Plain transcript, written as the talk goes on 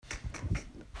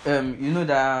You know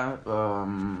that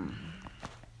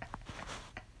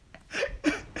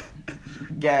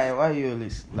guy, why are you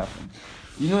always laughing?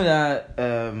 You know that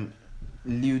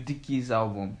Lil Dicky's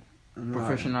album,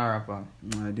 Professional Rapper.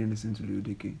 No, I didn't listen to Lil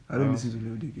Dicky. I don't listen to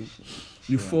Lil Dicky.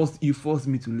 You forced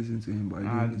me to listen to him, but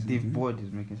I didn't listen to him. The word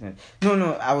is making sense.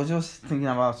 No, I was just thinking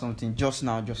about something just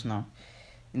now.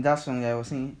 In that song I was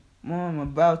saying, Mom, I'm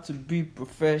about to be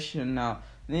professional.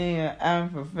 Nigga, I'm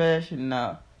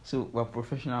professional. So we're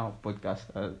professional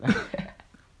podcasters.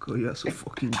 God, you're so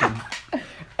fucking dumb.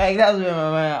 Like that's where my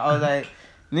mind. I was like,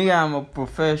 nigga, I'm a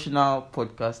professional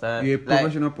podcaster. You're a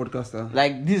professional podcaster.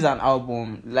 Like this is an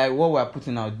album. Like what we're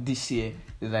putting out this year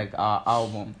is like our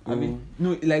album. I mean,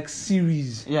 no, like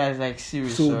series. Yeah, it's like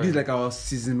series. So this is like our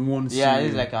season 1 series. Yeah,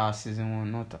 it's like our season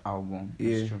 1, not album.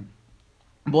 Yeah. It's true.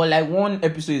 But like one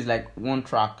episode is like one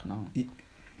track now.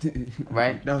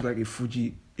 Right? That was like a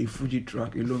Fuji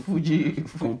track, a long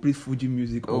complete Fuji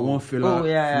music, or one fella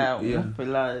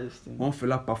one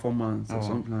fella performance or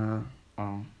something like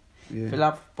that. Yeah.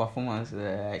 Fella performance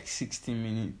like 60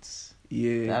 minutes.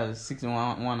 Yeah. That's 1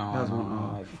 hour. That's 1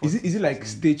 hour. Like is it like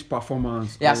stage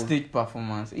performance? Yeah, stage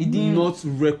performance. It didn't not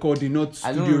recording, not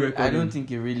studio recording. I don't think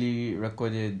he really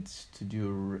recorded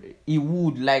studio. He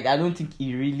would I don't think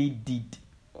he really did.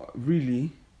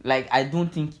 Really? Like I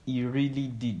don't think he really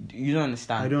did. You don't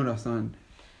understand? I don't understand.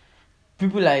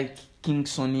 People like King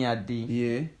Sunny Ade.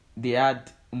 Yeah. They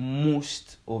had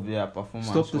most of their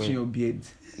performance. Stop touching your beard.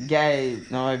 Guy,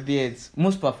 no, my beard.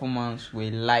 Most performance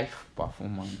were live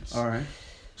performance. Alright.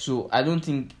 So I don't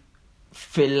think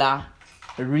Fela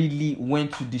really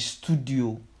went to the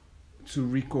studio to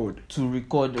record.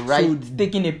 Right? So,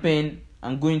 taking a pen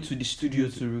and going to the studio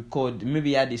to record. Maybe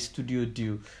he had a studio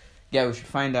deal. Yeah, we should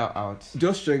find out.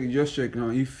 Just check now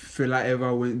if Fela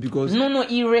ever went, because no,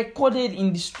 he recorded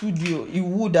in the studio. He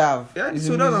would have. Yeah,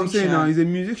 so that's what I'm saying now. He's a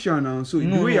musician now. So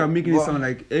the way you're making it sound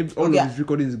like all of his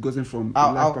recording is gotten from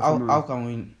live performance. How can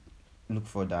we look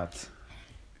for that?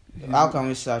 How can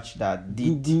we search that?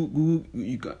 Google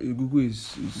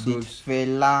is did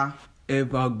Fela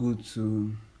ever go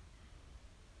to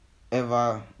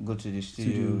the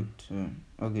studio?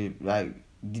 Okay, like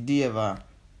did he ever?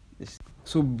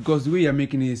 So because the way you're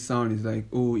making it sound is like,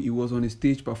 oh, it was on a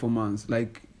stage performance,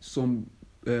 like some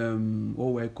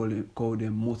what would I call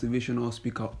them motivational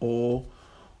speaker or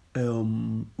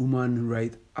human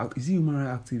right, is it human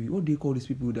right activist? What do you call these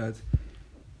people that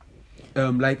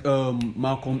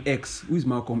Malcolm X? Who is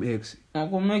Malcolm X?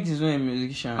 Malcolm X is not a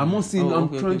musician. I'm not saying. I'm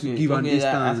trying to give an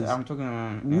instance. I'm talking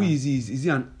about. Who is he? Is he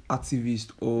an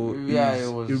activist or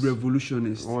a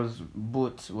revolutionist? Was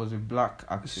a black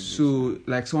activist. So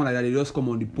like someone like that, they just come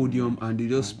on the podium and they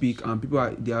just speak, and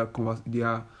people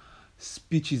their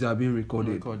speeches are being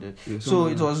recorded. Yeah, so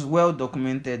it was well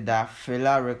documented that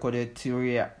Fela recorded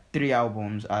three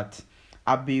albums at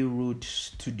Abbey Road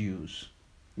Studios.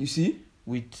 You see?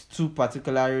 With 2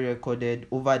 particularly recorded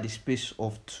over the space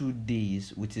of 2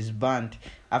 days with his band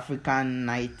African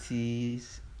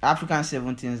 90s, African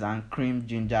 17s and Cream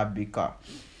Ginger Baker.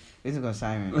 It's a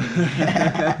consignment.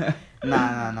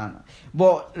 Nah.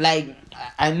 But like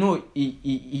I know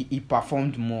he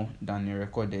performed more than he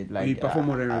recorded. Like he performed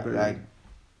more than he recorded. Like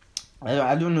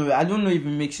I don't know if it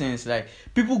makes sense. Like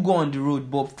people go on the road,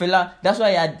 but Fela, that's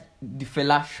why he had the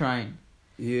Fela Shrine.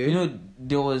 Yeah. You know,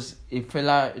 there was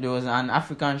an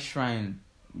African shrine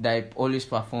that I always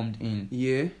performed in.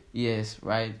 Yeah. Yes,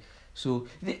 right. So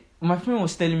my friend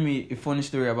was telling me a funny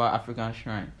story about African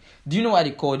shrine. Do you know why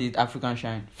they called it African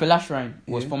shrine? Fela Shrine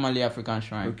was formerly African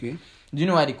shrine. Okay. Do you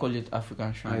know why they called it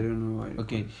African shrine? I don't know why.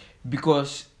 Okay,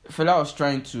 because Fela was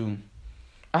trying to.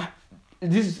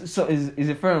 This is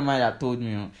a friend of mine that told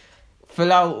me.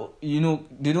 Fela,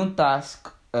 they don't tax.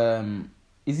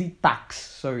 Is it tax?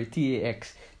 Sorry,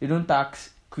 TAX. They don't tax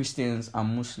Christians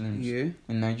and Muslims in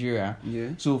Nigeria. Yeah.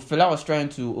 So Fela was trying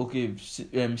to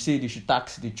say they should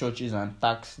tax the churches and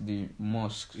tax the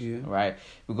mosques, right?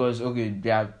 Because they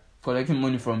are collecting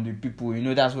money from the people.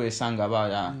 That's what he sang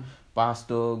about. That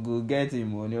pastor go get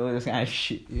him money, all this kind of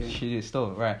shit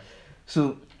stuff, right?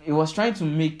 So he was trying to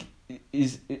make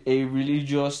is a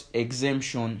religious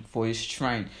exemption for his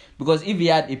shrine, because if he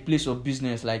had a place of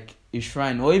business like a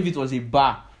shrine, or if it was a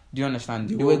bar, do you understand?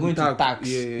 They were going to tax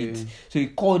it. So he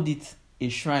called it a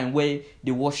shrine where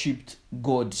they worshipped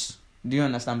gods. Do you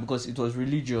understand? Because it was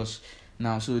religious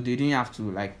now, so they didn't have to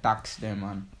like tax them,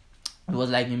 and it was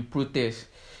like in protest.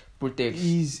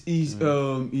 Is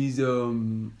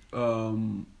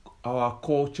our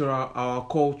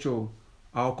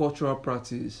cultural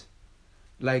practice,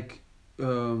 like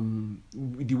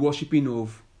the worshipping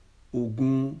of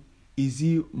Ogun, is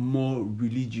it more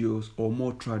religious or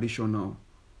more traditional?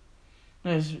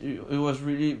 Yes, it was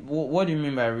really. What do you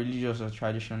mean by religious or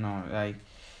traditional? Like,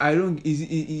 I don't.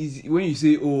 Is when you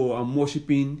say, "Oh, I'm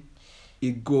worshiping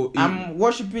a god." I'm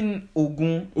worshiping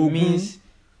Ogun means.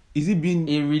 Is it being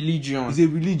a religion? Is a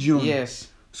religion. Yes.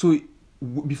 So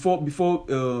before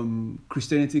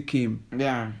Christianity came.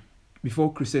 Yeah.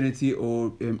 Before Christianity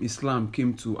or Islam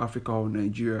came to Africa or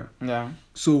Nigeria. Yeah.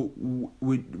 So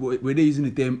were they using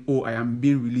the term, "Oh, I am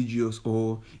being religious,"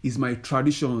 or is my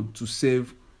tradition to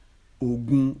serve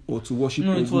Ogun or to worship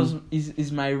Ogun? No,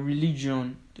 is my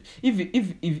religion. If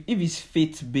it's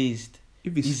faith based.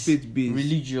 If it's faith based,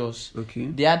 religious. Okay.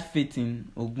 They had faith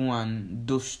in Ogun and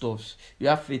those stuffs. You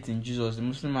have faith in Jesus. The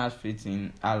Muslim has faith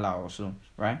in Allah also,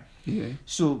 right? Yeah.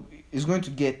 So it's going to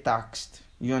get taxed.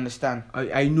 You understand?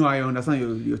 I know. I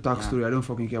understand your tax story. I don't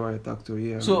fucking care about your tax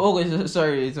story. Yeah. So okay,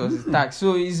 sorry, it was tax.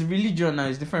 So it's religion now.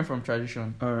 It's different from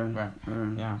tradition. Alright. Right.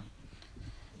 Alright. Yeah.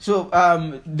 So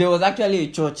there was actually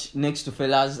a church next to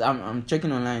Fela's. I'm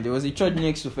checking online. There was a church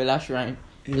next to Fela's shrine,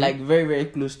 like very very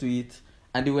close to it,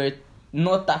 and they were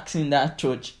not taxing that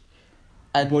church.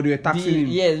 And but they were taxing him.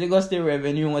 Yeah, Lagos State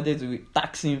Revenue wanted to be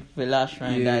taxing Fela's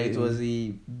shrine that it Yeah. was a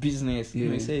business. Yeah.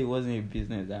 They say it wasn't a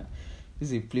business. That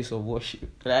this is a place of worship.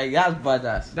 Like that's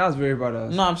badass. That's very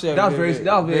badass. No, I'm saying that's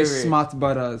very smart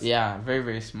badass. Yeah, very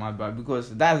very smart, but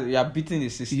because that's you are beating the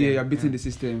system. Yeah, you're beating the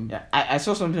system. Yeah, I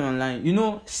saw something online. You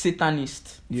know,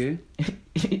 Satanist. Yeah.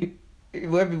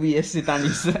 Where people hear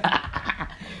Satanist.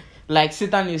 Like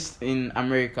Satanists in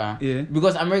America. Yeah.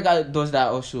 Because America does that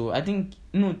also. I think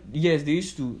yes, they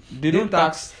used to. They don't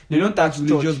tax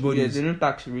religious church. bodies. Yes, they don't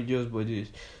tax religious bodies.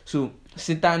 So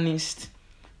Satanist,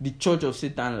 the Church of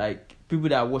Satan, like people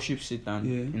that worship Satan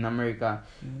in America,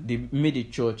 they made a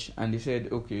church and they said,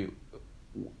 okay,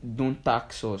 don't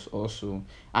tax us also,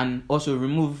 and also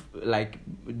remove like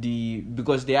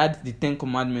because they had the 10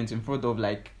 commandments in front of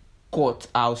like court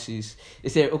houses. They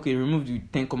said, okay, remove the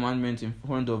 10 commandments in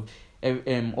front of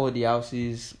all the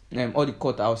houses, all the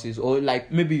court houses, or like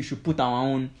maybe you should put our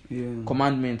own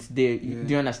commandments there. Do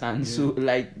you understand? Yeah. So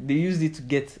like they used it to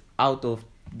get out of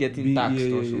getting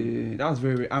taxed also. Yeah. That's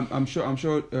very. I'm sure.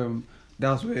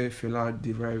 That's where Fela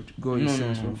derived God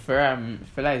sense from.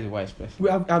 Fela is a wise person.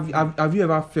 Well, have you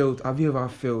ever felt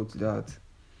that,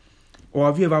 or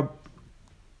have you ever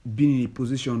been in a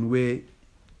position where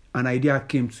an idea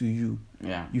came to you?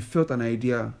 Yeah. You felt an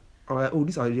idea. Oh,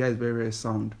 this idea is very very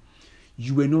sound.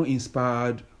 You were not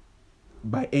inspired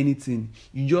by anything.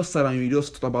 You just sat and you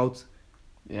just thought about.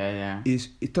 Yeah. You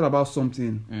thought about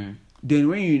something. Then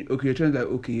when you're trying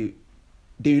to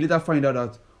then you later find out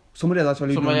that somebody has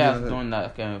done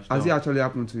that kind of stuff. Has it actually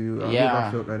happened to you? Have you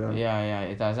ever felt like that? Yeah,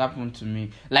 it has happened to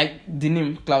me. Like the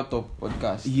name Cloud Talk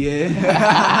Podcast. Yeah.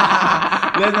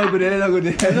 Let's not go there.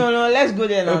 No, let's go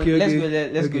there now. Okay.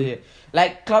 Let's go there.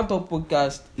 Like Cloud Talk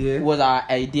Podcast was our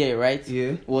idea, right?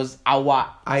 Yeah. Was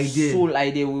our sole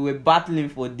idea. We were battling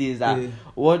for this.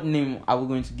 What name are we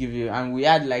going to give you? And we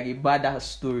had like a badass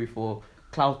story for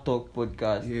Cloud Talk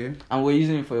Podcast. Yeah. And we're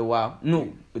using it for a while.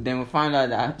 But then we found out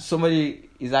that somebody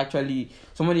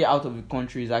out of the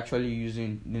country is actually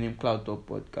using the name Cloud Talk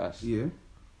Podcast. Yeah.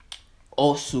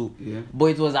 Also. Yeah. But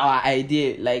it was our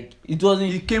idea. Like it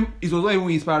wasn't. It was not even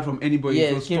inspired from anybody. Yeah,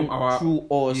 it was came from through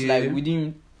us. Yeah. Like we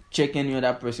didn't check any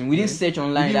other person. We didn't search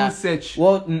online. We didn't search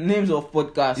what names of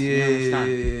podcasts. Yeah. You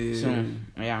understand?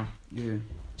 So Yeah.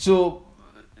 So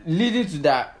leading to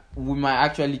that, we might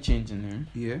actually change the name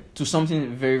to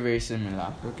something very, very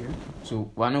similar. Okay.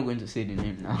 So we're not going to say the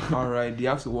name now. Alright, you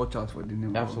have to watch out for the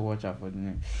name.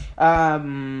 I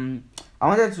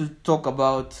wanted to talk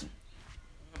about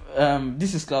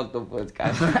this is Cloud Talk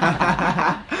Podcast.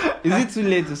 Is it too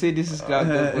late to say this is Cloud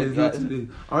Talk Podcast? It's not too late.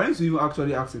 I wanted to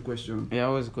actually ask a question. Yeah,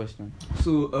 what was the question?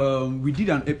 So we did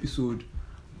an episode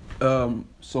some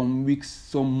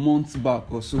months back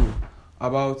or so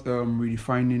about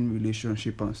redefining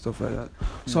relationship and stuff like that.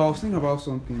 So I was thinking about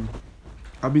something.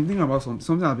 I've been thinking about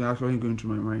something that's been actually going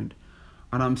through my mind,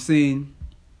 and I'm saying,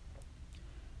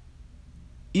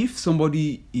 if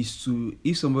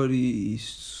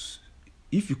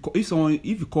you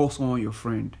call someone your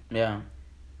friend. Yeah.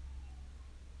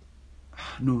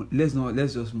 No, let's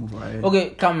just move ahead. Okay,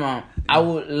 come on. I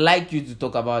would like you to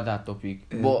talk about that topic,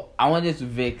 but I wanted to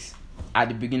vex at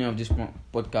the beginning of this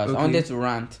podcast. Okay. I wanted to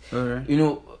rant. Alright. You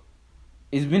know,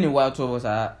 it's been a while. 2 of us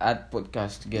are at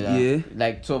podcast together. Yeah.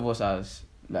 Like 2 of us has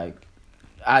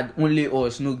had only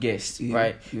us, no guests. Yeah.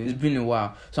 Right. Yeah. It's been a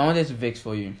while, so I wanted to vex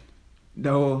for you.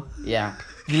 No. Yeah.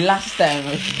 The last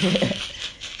time.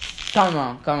 Come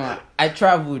on. I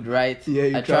traveled, right?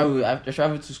 Yeah, I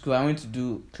traveled to school. I went to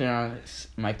do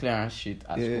my clearance shit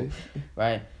at school,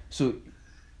 right? So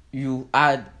you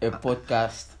had a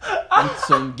podcast with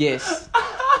some guests.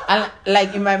 And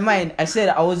like in my mind, I said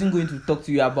I wasn't going to talk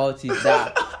to you about it.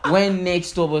 That when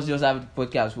next two of us just have the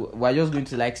podcast, we're just going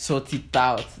to like sort it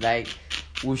out. Like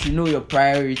we should know your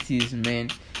priorities, man.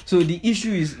 So the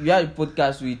issue is we had a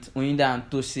podcast with Oyinda and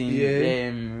Tosin.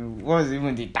 Yeah. What was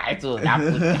even the title of that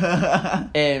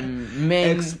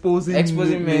podcast?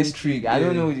 Exposing men's streak. I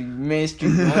don't know the men's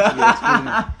streak.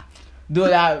 Though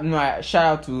that, no, shout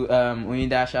out to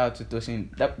Oyinda, shout out to Tosin.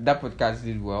 That podcast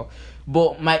did well.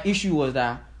 But my issue was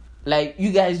that like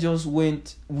you guys just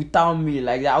went without me.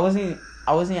 Like I wasn't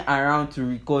around to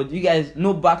record. You guys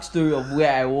no backstory of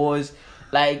where I was.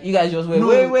 Like you guys just went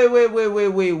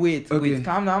wait,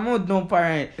 calm down. I'm not done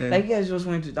parent. Yeah. Like you guys just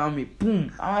went without me.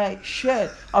 Boom. I'm like shit.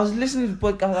 I was listening to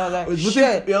the podcast. I was like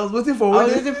shit. I was waiting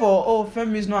for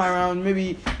Femi's not around.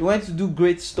 Maybe he went to do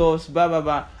great stuff. Blah blah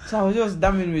blah. So I was just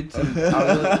damning with him.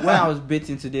 When I was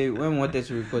baiting today, when we wanted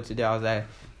to record today, I was like,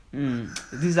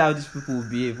 this is how these people will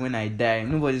behave when I die.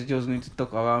 Nobody's just going to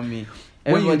talk about me.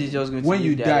 Everybody's just going to when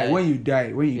you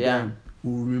die,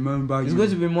 we'll remember it's you.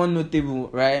 Going to be more notable,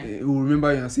 right? We'll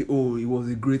remember you and say, oh, he was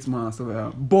a great man and stuff like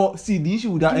that. But see, the issue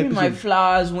with that Give me my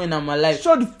flowers when I'm alive.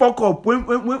 Shut the fuck up. When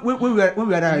we are that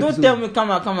Don't episode. tell me,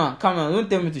 come on. Don't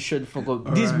tell me to shut the fuck up.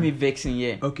 All This right. me vexing,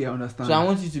 yeah. Okay, I understand. So I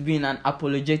want you to be in an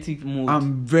apologetic mood.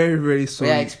 I'm very, very sorry.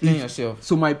 Yeah, explain yourself.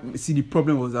 So the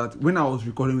problem was that when I was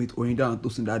recording with Oyinda and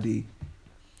Tosin that day,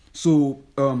 so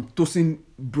Tosin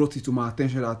brought it to my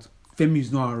attention that Femi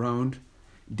is not around.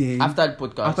 Then After the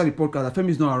podcast, that Femi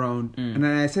is not around, and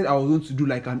then I said I was going to do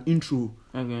like an intro.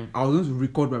 Okay. I was going to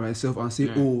record by myself and say,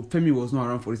 oh, Femi was not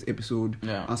around for this episode,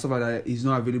 and stuff like that. He's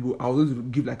not available. I was going to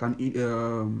give like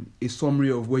a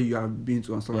summary of where you have been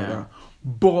to and stuff like that.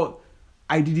 But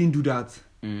I didn't do that.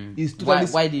 It's totally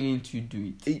why didn't you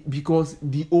do it? Because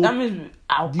that means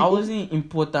I wasn't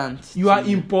important. You are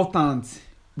important.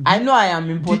 I know I am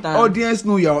important. The audience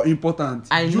know you are important.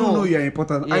 You know you are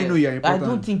important. Yeah. I know you are important. I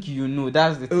don't think you know.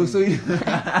 That's the thing. Oh, so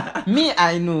me,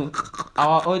 I know.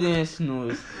 Our audience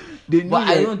knows. They know, but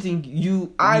I don't think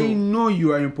you. I know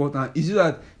you are important. It's just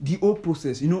that the whole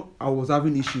process. I was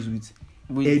having issues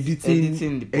with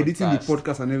editing the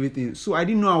podcast and everything. So I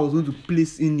didn't know I was going to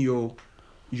place in your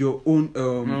own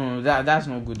no, that's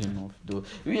not good enough though.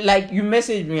 Like you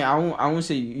messaged me, I won't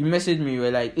say you messaged me, you were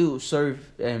like, oh sorry,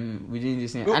 we didn't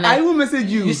listen. And I will message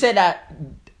you. You said that,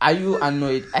 are you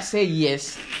annoyed? I said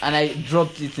yes, and I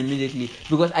dropped it immediately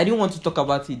because I didn't want to talk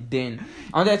about it then.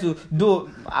 I wanted to, though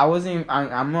I wasn't,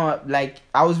 I'm not like,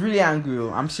 I was really angry.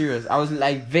 I'm serious. I was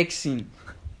like vexing.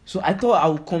 So I thought I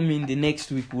would come in the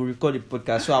next week, we'll record the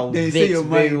podcast, so I will vex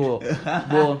very well.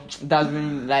 But that's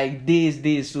been like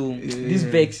days. So this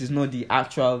vex is not the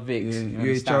actual vex.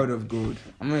 You're a child of God.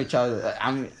 I'm not a child.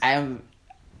 I am.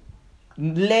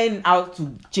 Learn how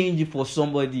to change it for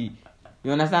somebody.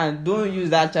 You understand? Don't use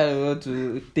that child of God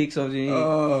to take something.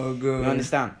 Oh God. You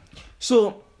understand?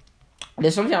 So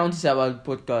there's something I want to say about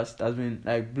the podcast that's been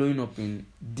like blowing up in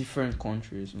different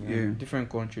countries. Different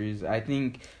countries. I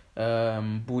think.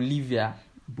 Bolivia.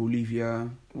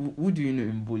 Who do you know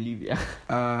in Bolivia?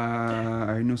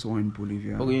 I know someone in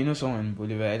Bolivia. Okay, you know someone in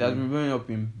Bolivia. It has been growing up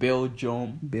in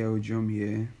Belgium,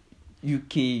 yeah.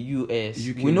 UK, US.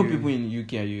 We know people in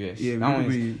UK and US.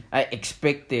 Yeah, I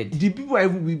expected. The people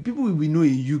we know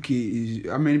in UK is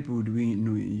how many people do we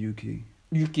know in UK?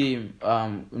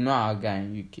 Not our guy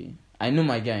in UK. I know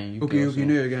my guy in UK. Okay, also. you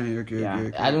know your guy in UK. Yeah.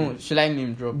 Okay. I don't. Should I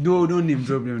name drop? No, don't name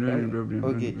drop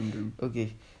them.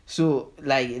 Okay. So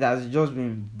like it has just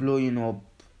been blowing up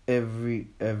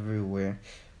everywhere.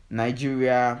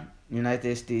 Nigeria,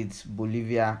 United States,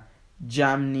 Bolivia,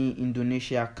 Germany,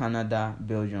 Indonesia, Canada,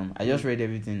 Belgium. I just read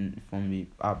everything from the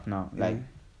app now. Like,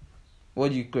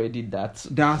 what do you credit that?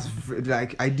 That's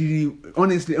like I didn't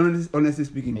honestly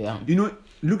speaking. Yeah.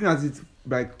 Looking at it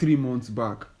like 3 months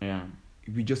back. Yeah.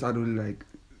 We just had only like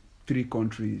 3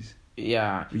 countries.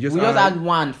 Yeah. We just had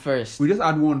one first.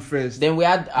 Then we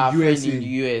had our friend in the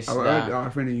US. Our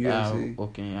friend in the USA.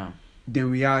 Okay, yeah. Then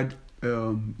we had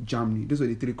Germany. Those were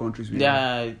the 3 countries we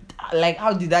had. Like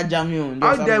how did that Germany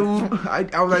I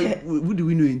was like, who do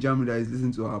we know in Germany that is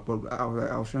listening to our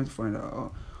podcast? I was trying to find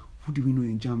out who do we know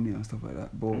in Germany and stuff like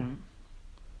that. But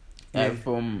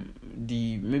from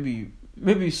the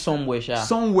maybe somewhere.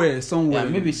 Somewhere. Yeah,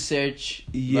 maybe search.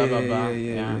 Yeah. Blah, blah, blah.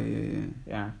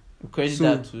 Yeah. We credit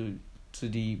that to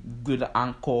the good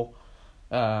Anchor,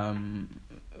 and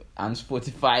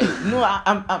Spotify. No,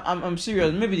 I'm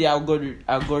serious. Maybe the algorithm.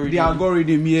 The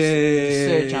algorithm,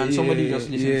 Search and somebody just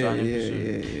listen to an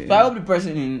episode. So I hope the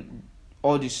person in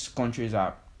all these countries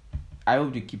are I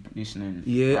hope they keep listening.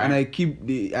 Yeah, right?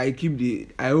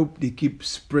 and I hope they keep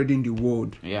spreading the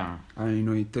word. Yeah.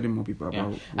 And telling more people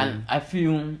about. And I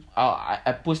feel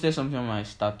I posted something on my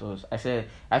status. I said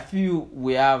I feel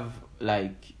we have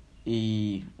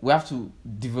we have to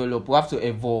develop, we have to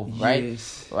evolve, right?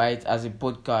 Yes. Right, as a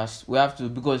podcast, we have to,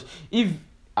 because if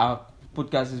our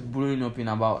podcast is blowing up in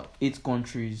about 8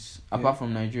 countries apart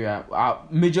from Nigeria, our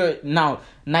major now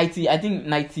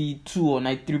 92 or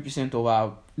 93% of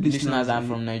our listeners are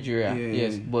from Nigeria.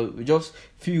 Yes, but we just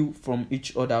few from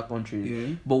each other country.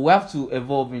 Yeah. But we have to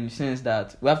evolve in the sense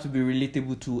that we have to be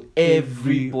relatable to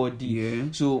everybody. Yeah.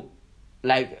 So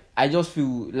I just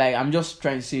feel like I'm just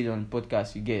trying to say it on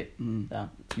podcast. You get that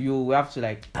we have to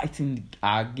tighten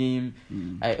our game,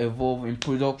 evolve in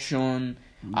production,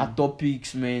 our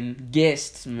topics, man,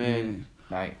 guests, man.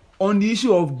 On the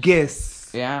issue of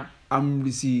guests, yeah,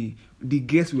 the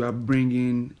guests we are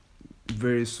bringing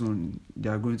very soon, they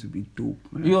are going to be dope,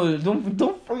 man. Yo,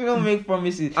 don't make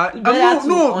promises.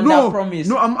 No, promise.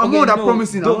 No, I'm not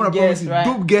promising. Dope guests, right?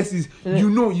 Dope guests is,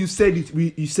 you said it.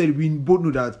 We both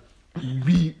know that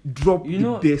we drop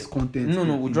the best content.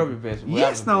 No, we drop the best.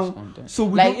 Yes, now. So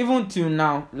we even till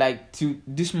now, till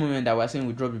this moment that we're saying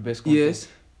we drop the best content. Yes.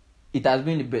 It has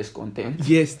been the best content.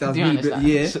 Yes, that's been the best.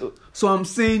 Yeah. So I'm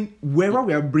saying wherever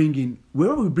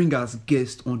we bring as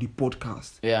guests on the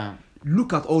podcast. Yeah.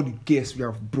 Look at all the guests we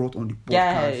have brought on the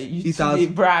podcast. Yeah,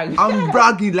 brag. I'm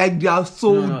bragging like they are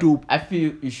so dope. I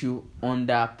feel you should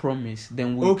under promise,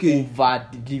 then we over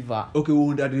deliver. Okay,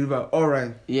 we'll under deliver. All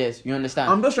right. Yes, you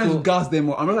understand. I'm just trying to gas them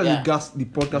up. I'm not trying to gas the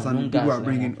podcast and the people we are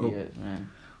bringing up. Yes,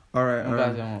 man. All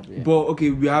right. But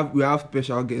okay, we have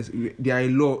special guests. There are a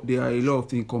lot of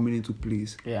things coming into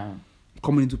place. Yeah.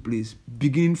 Coming into place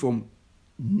beginning from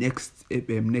next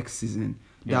season.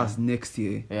 That's next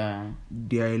year. Yeah.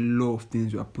 There are a lot of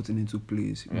things we are putting into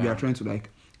place. We are trying to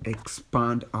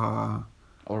expand our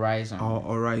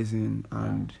horizon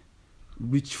and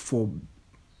reach for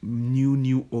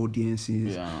new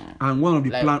audiences. Yeah. And one of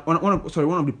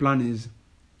the plan is,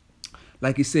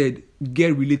 like I said,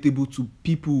 get relatable to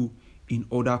people in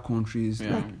other countries.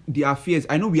 Yeah. The affairs.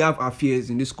 I know we have affairs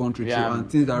in this country too, and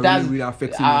things that are really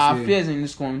affecting our us. Our affairs in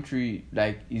this country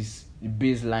is the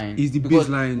baseline. Is the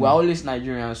baseline. We're always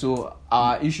Nigerian, so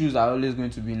our issues are always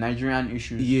going to be Nigerian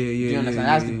issues. Yeah. Do you understand?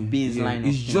 That's the baseline.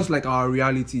 It's just like our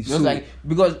reality. Just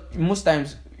because most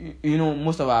times,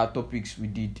 most of our topics we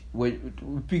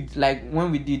picked,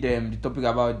 when we did the topic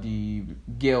about the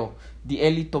girl, the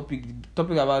early topic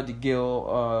about the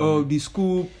girl. The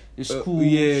school. The school.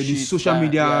 The social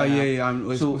media.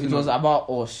 So it was about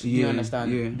us. Do you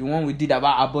understand? Yeah. The one we did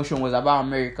about abortion was about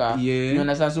America. Yeah. You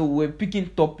understand? So we're picking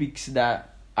topics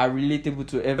that are relatable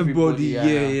to everybody.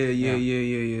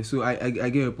 Yeah. So I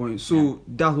get your point. So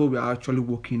that's what we are actually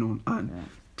working on, and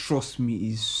trust me,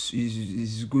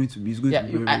 is going to be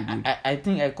very good. I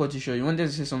think I cut you short. You wanted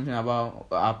to say something about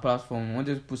our platform. You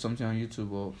wanted to put something on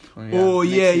YouTube or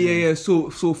yeah. So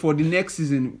for the next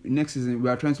season we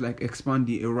are trying to expand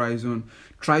the horizon,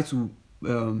 try to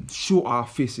show our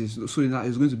faces. So that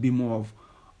it's going to be more of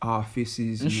our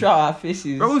faces. Show our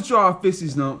faces. We're going to show our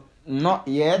faces now. Not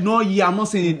yet. I'm not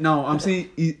saying it now. I'm saying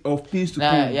of things to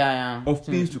come. Yeah. Of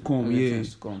things to come.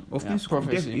 Of things to come.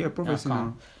 Prophecy. Yeah, prophecy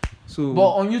now. So, but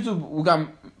on YouTube we can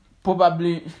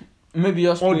probably maybe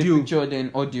just play a picture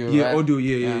then audio. Yeah, right? audio.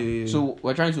 Yeah. So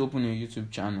we're trying to open a YouTube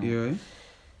channel. Yeah.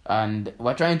 And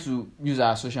we're trying to use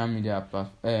our social media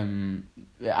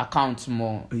accounts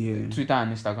more. Yeah. Twitter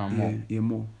and Instagram more. Yeah,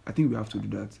 more. I think we have to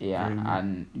do that. Yeah,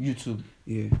 and YouTube.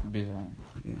 Yeah. Basically.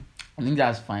 Yeah. I think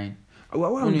that's fine.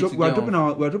 We're dropping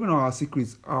our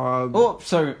secrets.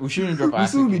 Sorry, we shouldn't drop our we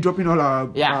still be dropping all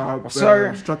our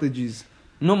strategies.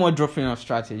 No more dropping of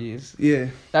strategies. Yeah.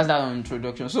 That's that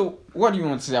introduction. So, what do you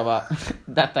want to say about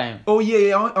that time? Oh,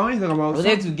 yeah. I want to talk about... I was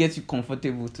there to get you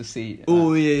comfortable to say it.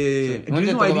 Oh, yeah. So, the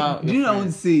reason I want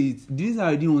to say it, the reason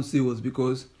I didn't want to say it was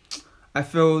because I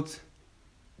felt,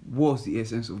 what's the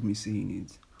essence of me saying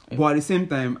it? Yeah. But at the same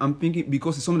time, I'm thinking,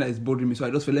 because it's something that is bothering me, so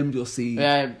I just felt, let me just say it.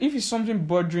 Yeah, if it's something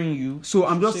bothering you... So,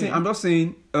 I'm just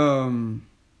saying...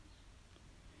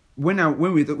 When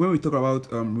we talk about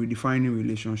redefining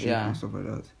relationship and stuff like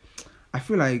that, I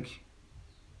feel like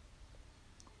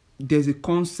there's a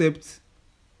concept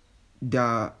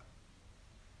that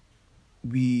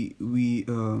we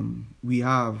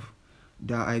have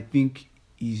that I think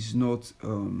is not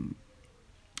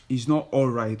all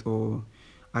right, or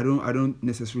I don't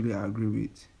necessarily agree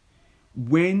with.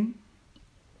 When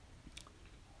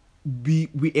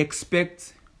we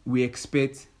expect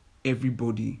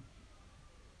everybody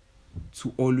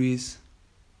to always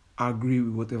agree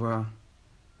with whatever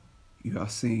you are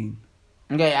saying,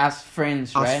 Okay, as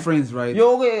friends, right? As friends, right?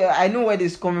 Yo, okay, I know where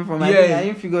this is coming from. I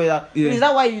didn't figure it out. Yeah. Is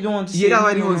that why you don't want to say? Yeah, that's why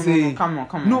I didn't want to say. No,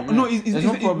 come on. No, it's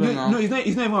no problem now. No, it's not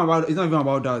even about. It's not even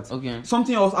about that. Okay.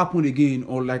 Something else happened again,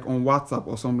 or like on WhatsApp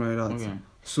or something like that. Okay.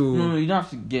 So no, you don't have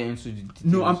to get into the details.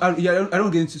 No, I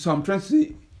don't get into. So I'm trying to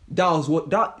say that was what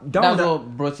that's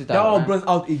what brought it out. That all brought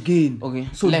out again. Okay.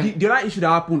 So the other issue that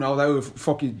happened, I was like, oh,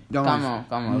 fuck it. Come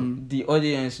on. The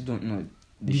audience don't know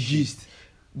the gist.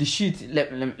 The shit.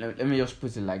 Let me just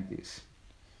put it like this.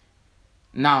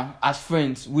 Now, as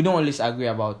friends, we don't always agree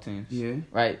about things. Yeah.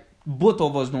 Right. Both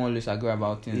of us don't always agree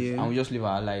about things, yeah. and we just live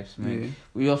our lives, man.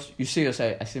 Yeah. You say your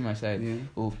side, I say my side. Yeah.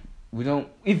 Oh, we don't.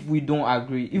 If we don't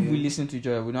agree, if we listen to each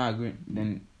other, we don't agree.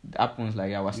 Then it happens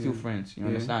like that. We're still friends. You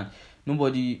understand?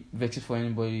 Nobody vexes for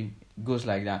anybody. Goes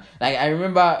like that. Like I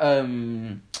remember,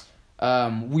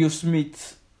 Will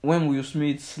Smith, when Will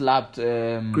Smith slapped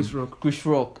Chris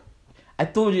Rock. I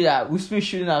told you that Will Smith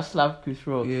shouldn't have slapped Chris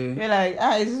Rock. Yeah. You're like,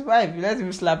 it's his wife. Let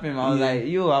him slap him. I was like,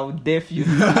 yo, I would def you.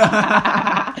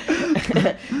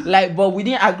 Like, but we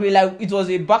didn't agree. Like, it was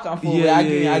a back and forth.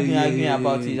 Arguing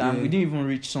about it, and we didn't even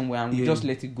reach somewhere, and we just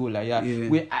let it go like that.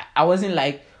 Yeah. I wasn't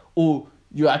like, oh,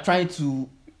 you are trying to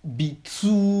be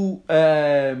too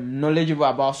knowledgeable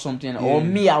about something, or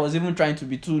me, I was even trying to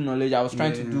be too knowledgeable. I was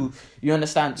trying to do, you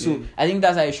understand? So I think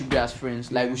that's how it should be as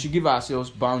friends. Like we should give ourselves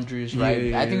boundaries,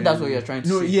 right? I think that's what you're trying to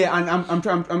say. Yeah, and I'm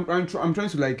trying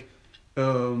to like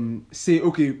say,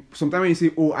 okay, sometimes when you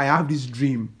say, oh, I have this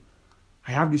dream,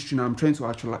 I'm trying to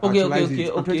actualize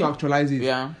it. I'm trying to actualize it.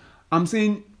 Yeah. I'm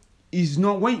saying it's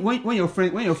not when your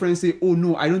friends say, oh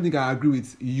no, I don't think I agree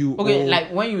with you. Okay,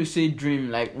 like when you say dream,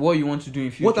 like what you want to do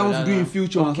in future. What I want to do in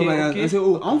future and stuff like that. I say,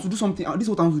 oh, I want to do something. This is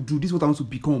what I want to do. This is what I want to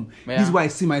become. Yeah. This is where I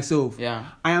see myself. Yeah.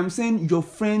 I am saying your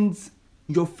friends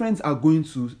are going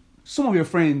to, some of your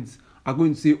friends are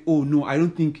going to say, oh no, I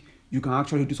don't think you can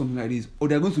actually do something like this, or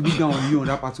they're going to look down on you on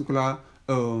that particular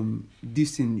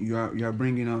this thing you are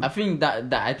bringing up. I think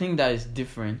that is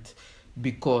different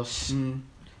because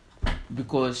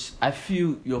I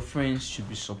feel your friends should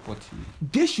be supportive.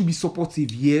 They should be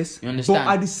supportive, yes. You understand?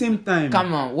 But at the same time,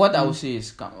 come on. What I will say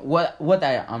is, what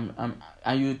I am,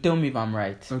 and you tell me if I'm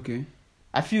right. Okay.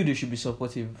 I feel they should be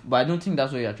supportive, but I don't think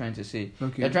that's what you're trying to say.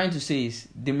 Okay. You're trying to say is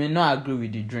they may not agree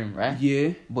with the dream, right? Yeah.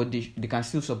 But they can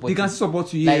still support. They can still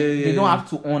support you. Yeah. Like they don't have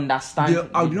to understand. They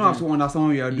don't have to understand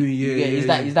what you are doing. Yeah.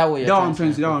 Is that what you're trying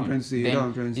to say? That what I'm trying to say. That what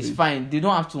I'm trying to say. It's fine. They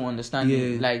don't have to understand.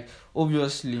 Yeah. Like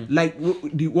obviously. Like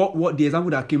what the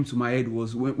example that came to my head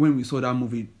was when we saw that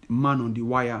movie Man on the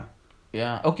Wire.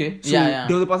 Yeah. Okay. So there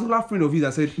was a particular friend of his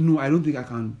that said, no, I don't think I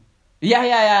can.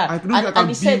 Yeah. And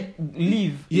he said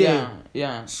leave.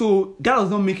 Yeah. So that does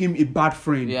not make him a bad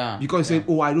friend. Yeah. Because he said,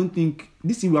 oh, I don't think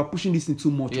this thing, we are pushing this thing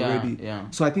too much already. Yeah.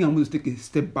 So I think I'm going to take a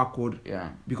step backward. Yeah.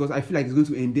 Because I feel like it's going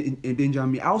to endanger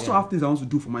me. I also have things I want to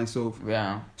do for myself.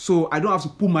 Yeah. So I don't have to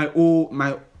put my all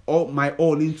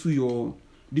into your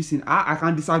this thing. I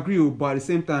can disagree, but at the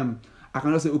same time, I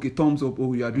can just say, okay, thumbs up.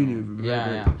 Oh, you are doing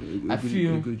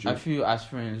a good job. I feel as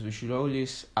friends, we should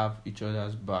always have each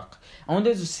other's back. I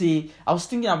wanted to say, I was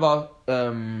thinking about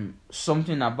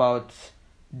something about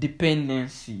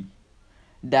dependency.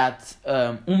 That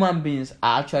human beings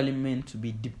are actually meant to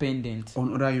be dependent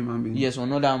on other human beings. Yes,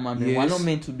 on other human beings. Yes. We're not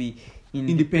meant to be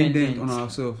independent on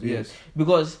ourselves. Yes.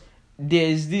 Because there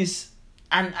is this,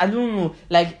 and I don't know,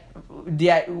 like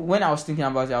when I was thinking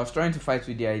about it, I was trying to fight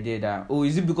with the idea that, oh,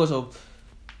 is it because of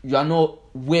you are not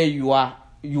where you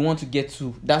want to get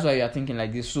to, that's why you are thinking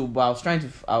like this. So but I was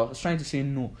trying to say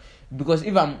no, because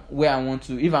if I'm where I want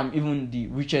to, if I'm even the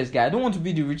richest guy, I don't want to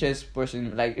be the richest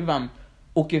person. Like if I'm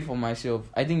okay for myself,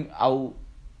 I think I'll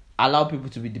allow people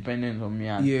to be dependent on me,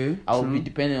 and I'll be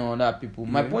dependent on other people.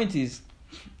 My point is,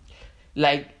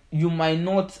 like, you might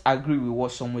not agree with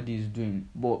what somebody is doing,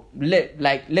 but let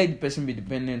the person be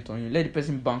dependent on you. Let the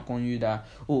person bank on you that,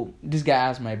 oh, this guy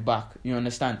has my back. You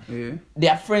understand? Yeah.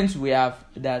 There are friends we have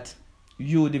that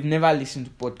they've never listened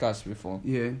to podcasts before.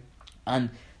 Yeah. And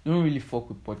they don't really fuck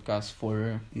with podcasts for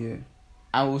real. Yeah.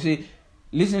 And we'll say,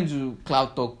 listen to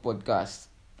Cloud Talk podcast,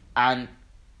 and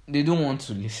they don't want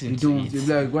to listen to it.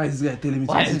 They're like, why is this guy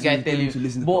telling me to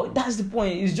listen? But that's the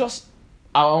point. It's just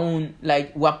our own,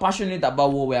 like, we're passionate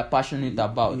about what we're passionate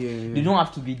about. They don't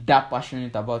have to be that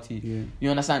passionate about it. You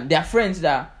understand? There are friends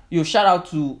that, shout out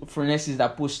to Frenesis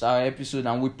that post our episode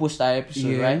and we post our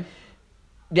episode, right?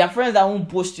 There are friends that won't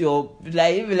post your,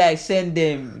 like, if you like send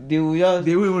them, they will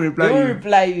even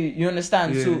reply you. You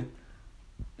understand? So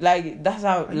like that's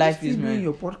how life is, man.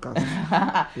 Your podcast.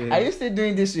 Are you still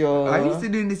doing this? Your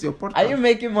podcast? Are you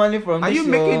making money from? Are you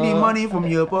making the money from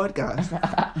your podcast?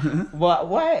 But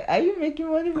why are you making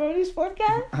money from this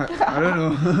podcast? I don't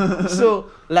know.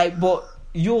 So like, but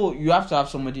you have to have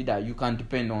somebody that you can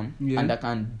depend on and that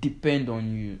can depend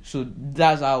on you. So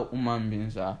that's how human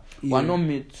beings are. We're not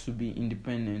made to be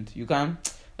independent. You can,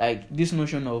 like, this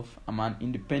notion of I'm an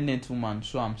independent woman,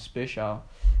 so I'm special.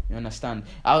 You understand?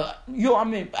 I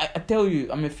tell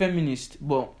you, I'm a feminist,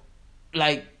 but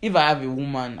like, if I have a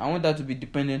woman, I want her to be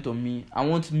dependent on me. I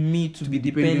want me to be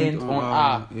dependent on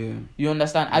her. Yeah. You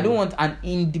understand? I don't want an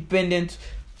independent.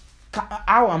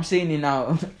 How I'm saying it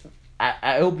now,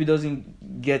 I hope it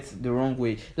doesn't get the wrong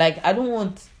way. Like, I don't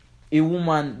want a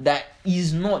woman that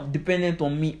is not dependent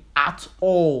on me at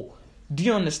all. Do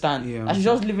you understand? Yeah. And she's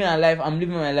just living her life. I'm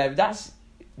living my life. That's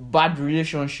bad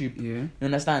relationship. Yeah. You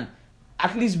understand?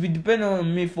 At least be dependent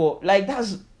on me for, like,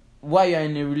 that's why you're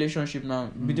in a relationship now.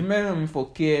 Be dependent on me for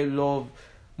care, love,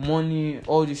 money,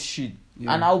 all this shit.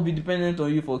 Yeah. And I'll be dependent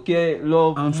on you for care,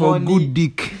 love, and money. for good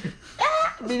dick.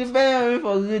 Be dependent on me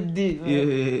for good dick.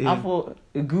 Yeah. And for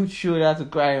a good shoulder to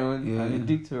cry on and a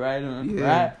dick to ride on.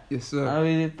 Right? Yes, sir. I'll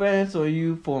be dependent on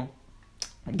you for.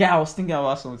 Yeah, I was thinking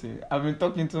about something. I've been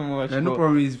talking too much. Yeah, no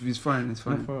problem. It's fine. It's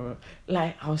fine. No,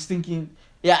 like, I was thinking.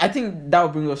 Yeah, I think that will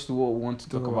bring us to what we want to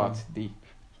talk about today.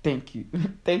 Thank you.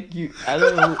 Thank you. I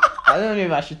don't know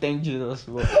if I should thank Jesus,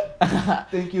 but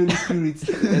thank you, Holy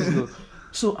Spirit. Let's go.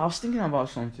 So I was thinking about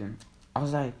something. I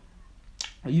was like,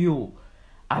 yo,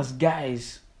 as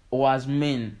guys or as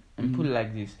men, and put it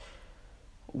like this,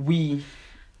 we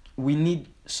need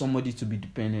somebody to be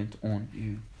dependent on.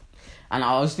 Yeah. And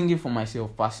I was thinking for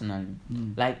myself personally,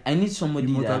 like, I need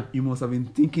somebody you must have been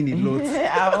thinking a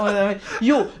lot.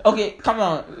 Yo, okay, come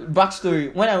on.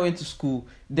 Backstory: when I went to school,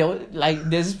 there's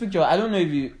this picture. I don't know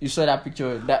if you saw that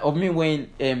picture that of me wearing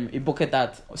a bucket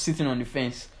hat sitting on the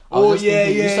fence. I saw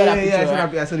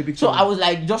the picture. So I was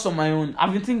like, just on my own.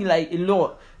 I've been thinking like a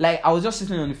lot. Like, I was just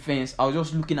sitting on the fence. I was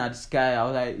just looking at the sky. I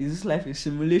was like, is this life a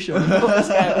simulation? This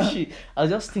kind of shit. I was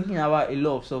just thinking about a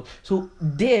lot of stuff. So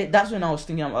that's when I was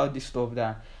thinking about this stuff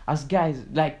that, as guys,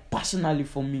 like, personally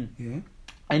for me,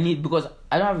 I need, because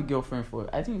I don't have a girlfriend for,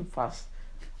 I think, fast.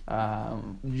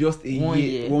 Just a 1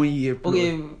 year. 1 year plus.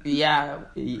 Okay, yeah,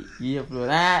 a year plus.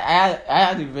 I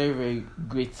had a very, very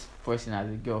great person as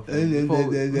a girlfriend.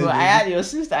 I had your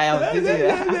sister. I was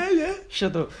dating.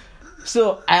 Shut up.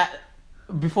 So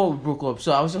before we broke up,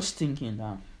 so I was just thinking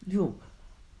that,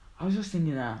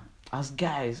 as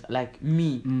guys, like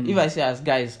me, if I say as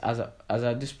guys, as a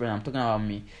this friend, I'm talking about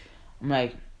me. I'm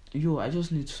like, I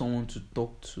just need someone to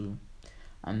talk to.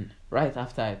 And right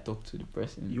after I talk to the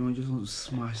person, you just want to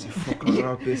smash the fuck out of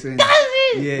that person. That's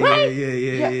it. Yeah, right?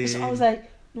 Yeah. So I was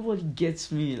like, nobody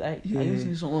gets me. Like, I just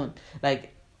need someone.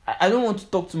 Like, I don't want to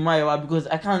talk to Mayowa because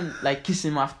I can't, like, kiss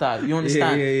him after. You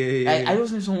understand? I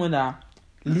just need someone that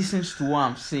listens to what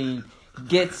I'm saying,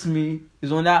 gets me,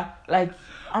 is on that. Like,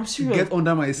 I'm serious. Get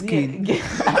under my skin.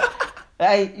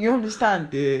 Like, you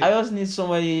understand? Yeah. I just need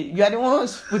somebody. You are the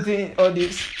ones putting all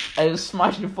this. I just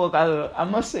smash the fuck out of. I'm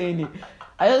not saying it.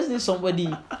 I just need somebody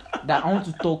that I want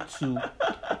to talk to.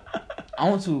 I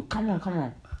want to come on.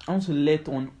 I want to let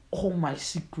on all my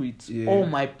secrets, all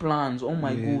my plans, all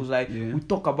my goals. Like, we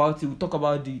talk about it. We talk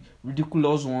about the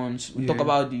ridiculous ones. We talk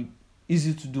about the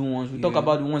easy to do ones. We talk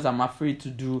about the ones I'm afraid to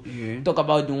do. We talk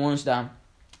about the ones that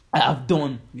I have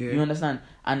done. You understand?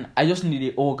 And I just need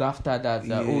a hug after that.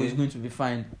 It's going to be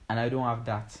fine. And I don't have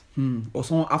that. Or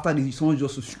someone after this, someone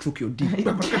just to stroke your dick.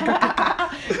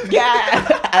 Yeah,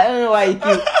 I don't know why you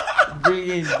keep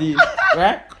bringing this,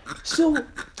 right? So,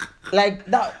 like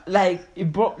that, like,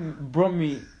 it brought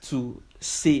me to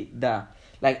say that,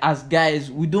 like, as guys,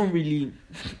 we don't really,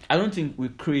 I don't think we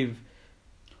crave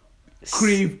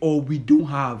or we don't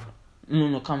have.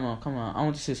 No, come on. I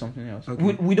want to say something else.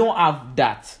 Okay. We don't have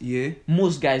that. Yeah.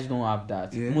 Most guys don't have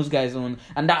that. Yeah. Most guys don't,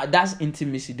 and that's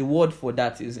intimacy. The word for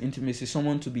that is intimacy.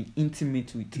 Someone to be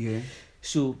intimate with. Yeah.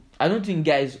 So I don't think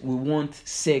guys will want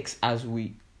sex as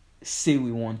we say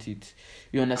we want it.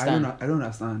 You understand? I don't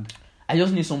understand. I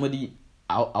just need somebody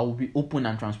I will be open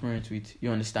and transparent with. You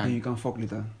understand? Then you can fuck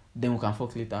later. Then we can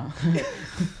fuck later.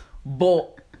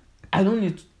 But I don't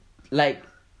need, like,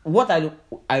 what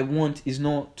I want is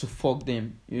not to fuck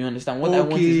them. You understand? What I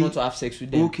want is not to have sex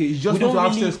with them. Okay, it's just not to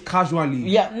have sex casually.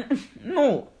 Yeah,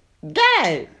 no,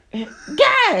 guy.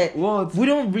 What? We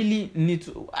don't really need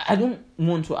to. I don't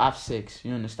want to have sex.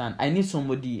 You understand? I need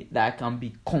somebody that I can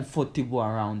be comfortable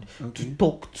around to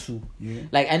talk to. Yeah.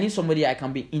 Like, I need somebody I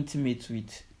can be intimate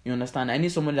with. You understand? I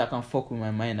need somebody that can fuck with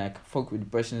my mind, that can fuck with the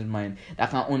person's mind, that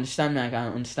can understand me, I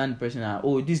can understand the person. That,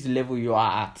 oh, this is the level you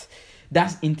are at.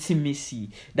 That's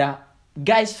intimacy. That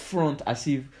guys front as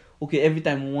if, okay, every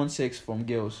time we want sex from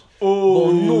girls. Oh,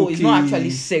 but no, okay. it's not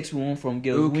actually sex we want from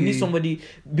girls. Okay. We need somebody,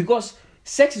 because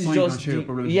sex is just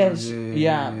yes,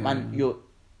 and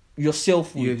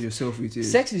yourself with. Yeah, yourself with it.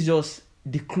 Sex is just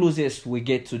the closest we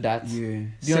get to that. Yeah, do you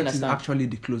sex understand? is actually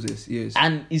the closest. Yes,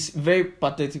 and it's very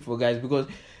pathetic for guys, because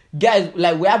guys,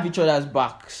 like, we have each other's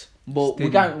backs, but we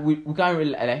can't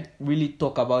really really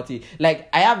talk about it. Like,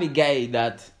 I have a guy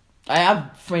that I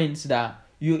have friends that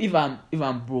if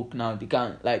I'm broke now, they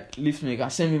can like lift me, they can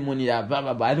send me money, that blah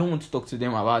blah blah. I don't want to talk to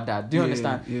them about that. Do you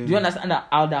understand? Yeah. Do you understand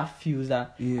how that feels?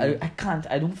 That Yeah.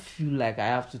 I don't feel like I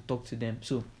have to talk to them.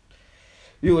 So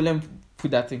let me put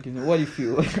that thinking. What do you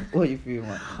feel? What do you feel,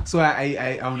 man? So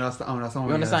I understand.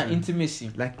 You understand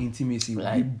intimacy? Like intimacy.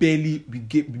 Like, we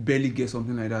barely get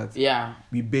something like that. Yeah.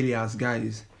 We barely as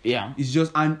guys. Yeah. It's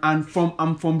just I'm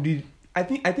from the I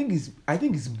think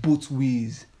it's both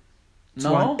ways.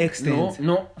 To an extent.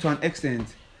 No. To an extent.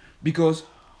 Because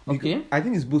okay. I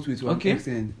think it's both ways to an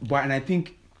extent. And I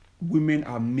think women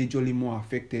are majorly more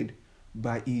affected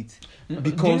by it.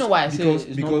 Because, do you know why I say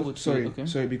it's not both sorry,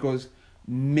 ways? Okay. Because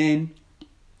men,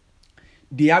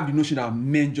 they have the notion that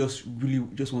men just really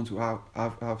just want to have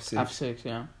sex. Have sex,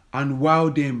 yeah. And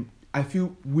while I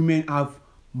feel women have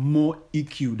more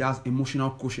EQ, that's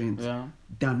emotional quotient,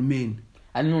 than men.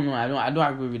 I don't know. I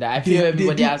don't agree with that. I feel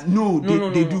everybody has. No,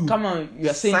 they do. Come on, you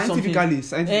are saying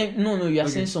scientifically. No, you are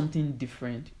saying something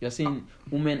different. You are saying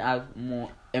women have more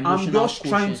emotional. I'm just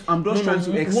trying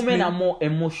to explain. Women are more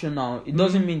emotional. It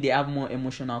doesn't mean they have more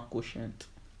emotional quotient.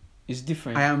 It's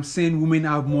different. I am saying women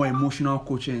have more emotional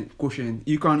quotient.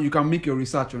 You can make your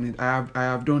research on it. I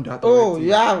have done that. Oh, already.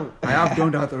 yeah. I have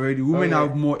done that already. Women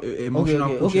have more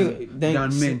emotional quotient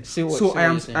than men.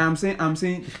 I'm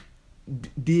saying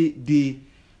they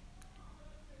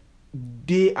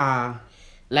are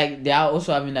like, they are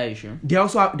also having that issue. They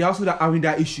also having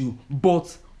that issue,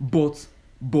 but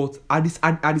at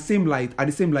the same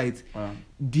light,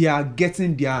 they are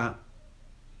getting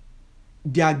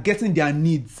their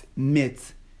needs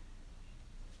met.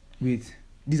 Wait,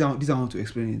 this I want to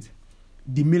explain it.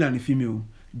 The male and the female,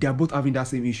 they are both having that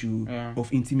same issue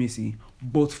of intimacy,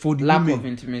 but for the lack women,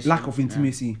 of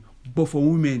intimacy. Yeah. But for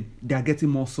women, they are getting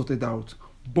more sorted out.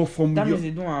 But from means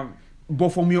they don't have. But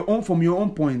from your own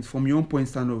point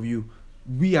stand of view,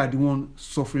 we are the one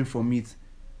suffering from it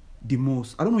the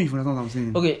most. I don't know if you understand what I'm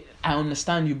saying. Okay, I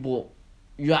understand you, but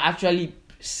you are actually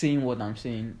saying what I'm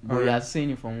saying, but you are saying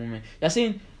it from women. You are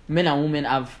saying men and women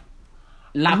have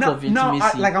lack of intimacy.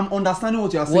 Now, I'm understanding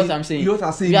what you are saying. What I'm saying. You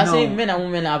are saying men and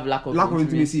women have lack of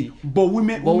intimacy. But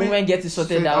women get it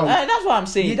sorted out. That's what I'm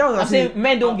saying. Yeah, I'm saying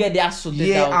men don't get their sorted out.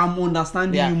 Yeah, I'm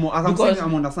understanding you more. I'm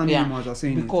understanding you more as you're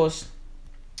saying because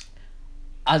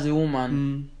as a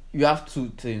woman, you have two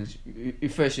things.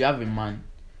 First, you have a man.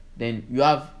 Then you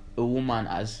have a woman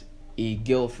as a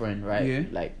girlfriend, right? Yeah.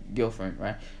 Like girlfriend,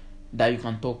 right? That you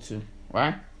can talk to,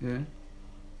 right? Yeah.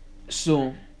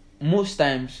 So most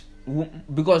times,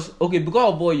 because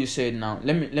of what you said now,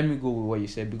 let me go with what you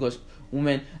said, because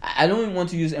women, I don't want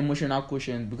to use emotional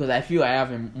quotient because I feel I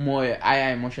have a more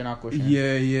higher emotional quotient.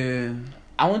 Yeah.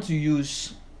 I want to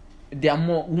use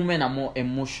women are more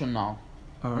emotional.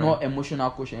 Right. Not emotional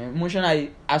quotient. Emotional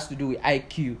has to do with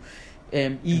IQ,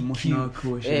 emotional EQ,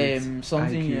 quotient,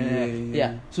 something. IQ,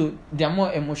 yeah. So they are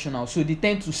more emotional. So they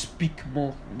tend to speak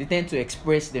more. They tend to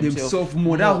express themselves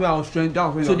more. That's where I was trying.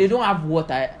 So they don't have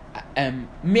what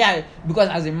because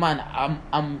as a man,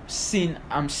 I'm seen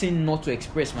not to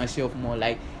express myself more.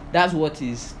 Like, that's what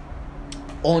is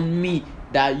on me.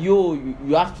 That you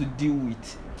have to deal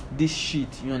with this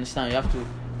shit. You understand? You have to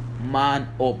man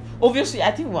up. Obviously,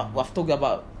 I think we've talked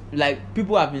about, like,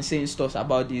 people have been saying stuff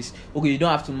about this. Okay, you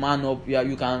don't have to man up. Yeah,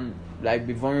 you can like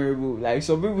be vulnerable. Like,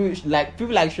 some people like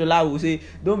Shola will say,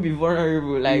 don't be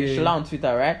vulnerable. Like, Shola on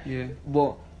Twitter, right? Yeah.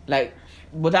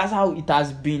 But that's how it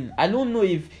has been. I don't know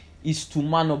if it's to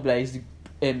man up that is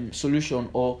the solution,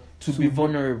 or to be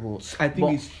vulnerable. I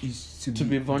think it's to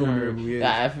be vulnerable.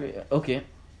 Yeah, I feel, okay.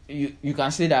 You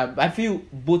can say that. I feel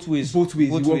both ways. Both ways.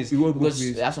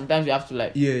 Because sometimes you have to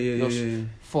like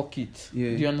fuck it.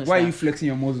 Yeah. Do you understand? Why are you flexing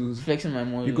your muscles? Flexing my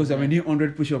muscles. Because I've been doing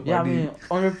 100 push-ups. Yeah,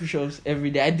 100 push-ups every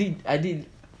day. I did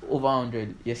over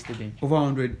 100 yesterday. Over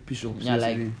 100 push-ups. Yeah,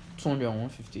 yesterday. Like 200 and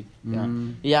 150.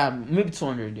 Yeah, maybe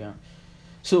 200. Yeah.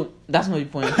 So that's not the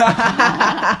point.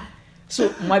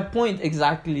 So my point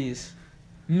exactly is,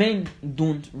 men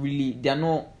don't really.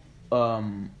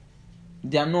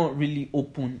 They are not really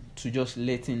open to just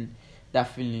letting that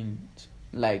feeling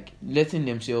like letting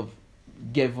themselves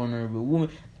get vulnerable. Women,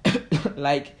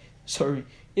 like, sorry,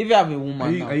 if you have a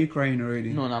woman now, are you crying already?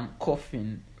 No, I'm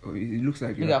coughing. Oh, it looks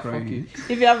like you're crying. You.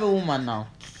 If you have a woman now,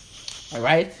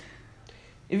 alright?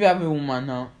 If you have a woman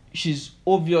now, she's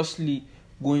obviously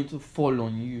going to fall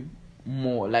on you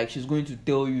more. Like, she's going to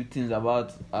tell you things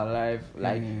about her life.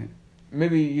 Like,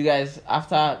 maybe you guys,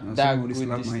 after that good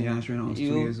slap my hands when I was 2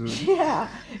 years old. Yeah,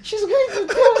 she's going to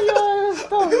tell you all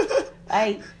stuff.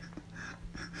 Like,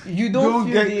 you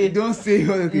don't say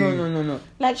okay. No.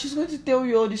 Like, she's going to tell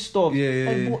you all this stuff.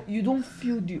 Yeah. But you don't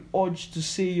feel the urge to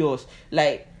say yours.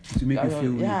 Like, to make you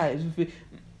feel weak. Yeah,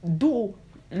 though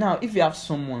now if you have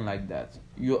someone like that,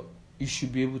 you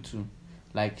should be able to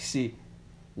like say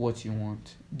what you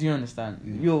want. Do you understand?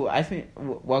 Yeah. I think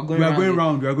we're going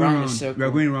around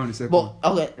the circle. But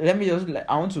okay, let me just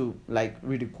I want to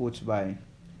read a quote by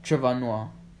Trevor Noah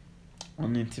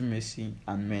on intimacy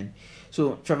and men.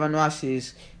 So Trevor Noah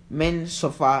says, men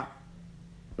suffer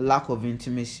lack of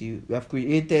intimacy. We have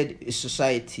created a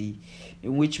society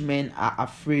in which men are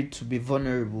afraid to be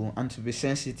vulnerable and to be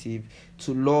sensitive,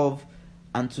 to love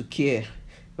and to care.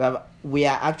 We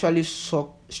are actually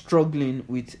struggling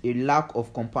with a lack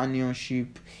of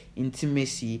companionship,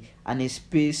 intimacy, and a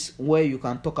space where you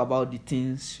can talk about the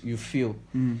things you feel.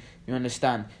 You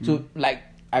understand? So I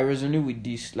resonate with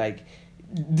this.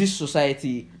 This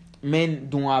society, men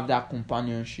don't have that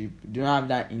companionship, they don't have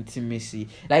that intimacy.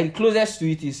 The closest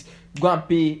to it is go and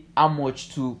pay how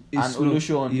much to an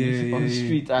Olosho on the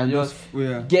street and just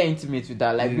get intimate with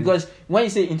that. Because when you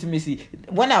say intimacy,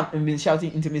 when I've been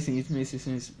shouting intimacy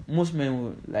since, most men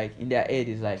will in their head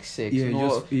is sex.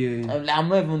 I'm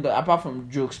not even apart from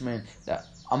jokes, man. That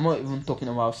I'm not even talking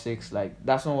about sex.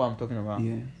 That's not what I'm talking about.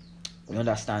 You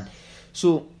understand?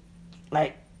 So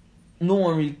no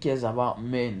one really cares about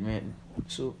men.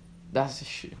 So that's the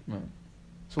shit, man.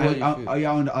 So what do you feel?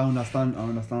 I understand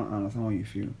what you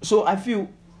feel. So I feel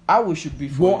how we should be.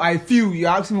 What I feel, you're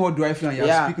asking me what do I feel and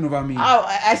you're speaking over me.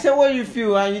 I said what you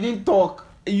feel and you didn't talk.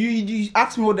 You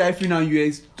asked me what do I feel and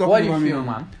you're talking what over you me. Feel,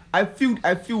 man? I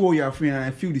feel what you're feeling and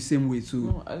I feel the same way too.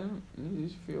 No, I don't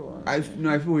just feel. I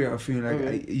feel what you're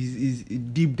feeling. Is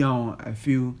deep down I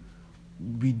feel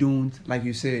we don't like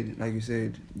you said.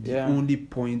 The only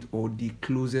point or the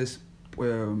closest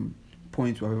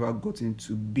point we've ever gotten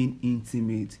to being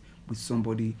intimate with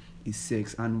somebody is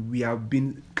sex, and we have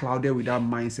been clouded with that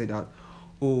mindset that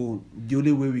the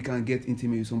only way we can get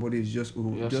intimate with somebody is just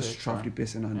trap the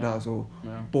person and that's all.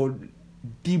 But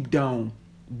deep down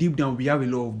we have a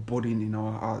lot of burden in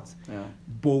our hearts.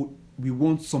 But we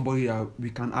want somebody that we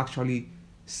can actually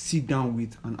sit down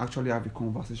with and actually have a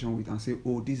conversation with and say,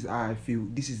 this is how I feel,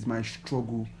 this is my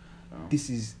struggle, this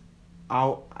is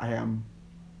how I am,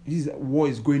 this is what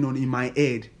is going on in my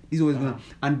head, this is what is going on.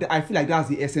 And I feel like that's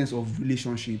the essence of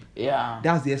relationship.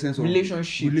 That's the essence of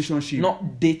relationship.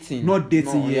 Not dating. Not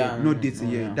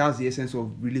dating. That's the essence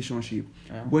of relationship,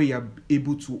 where you are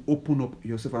able to open up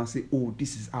yourself and say,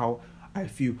 this is how I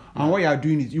feel. And what you are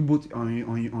doing is you both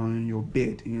on your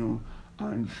bed,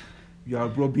 and you are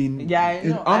rubbing.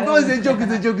 It's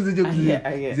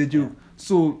a joke.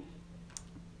 So,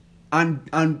 and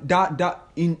that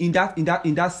in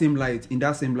that same light,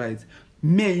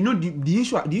 men, the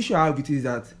issue I have with it is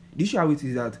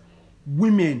that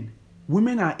women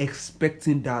are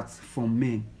expecting that from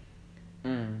men.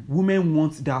 Women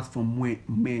want that from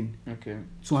men. Okay.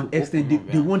 To an extent,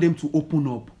 they want them to open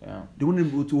up. They want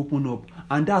them to open up,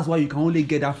 and that's why you can only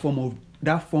get that form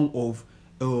of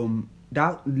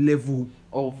that level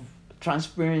of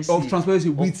transparency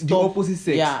with the opposite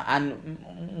sex. And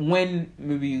when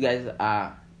maybe you guys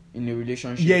are in a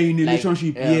relationship.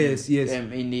 Yes.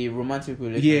 In a romantic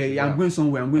relationship. I'm going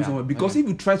somewhere. Because if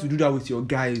you try to do that with your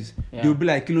guys, they'll be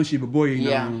like, killing shit, boy,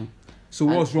 So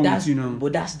what's wrong with you now?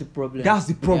 But that's the problem. That's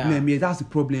the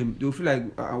problem. They'll feel like,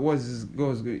 what's this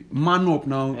girl's going? Man up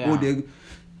now. They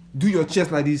do your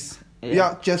chest like this.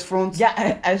 Chest front.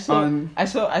 I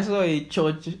saw a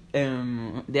church. They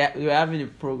were having a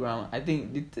program. I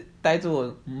think the title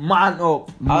was "Man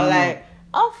Up." I was like,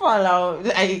 I'm fine now.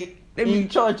 In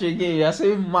church again, you're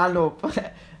saying "Man Up,"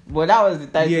 but that was the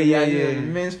title. The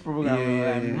men's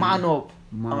program. Man Up.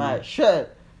 I'm like, sure.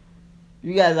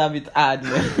 You guys have it hard,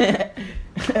 man.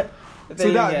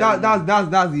 So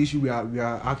that's the issue we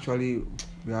are actually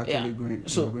going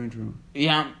through.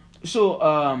 So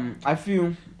I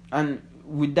feel, and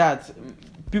with that,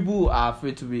 people are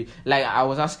afraid to be I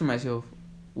was asking myself,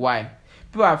 why?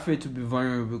 People are afraid to be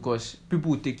vulnerable because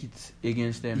people will take it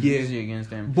against them, use it against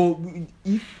them. But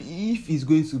if it's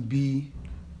going to be,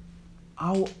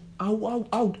 how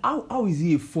is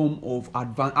it a form of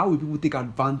advantage? How will people take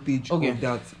advantage of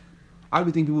that? How do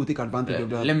you think people will take advantage of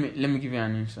that? Let me give you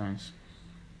an instance.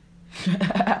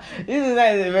 This is not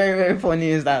a very, very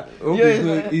funny instance.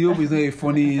 You hope it's not a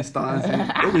funny instance.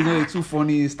 Hope it's not a too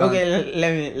funny instance. Okay,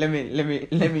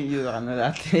 let me use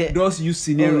another thing. Just use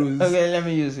scenarios. Okay, let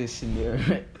me use a scenario.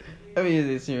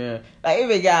 Like if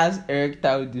a guy has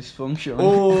erectile dysfunction,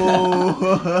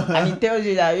 and he tells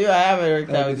you that I have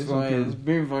erectile dysfunction, it's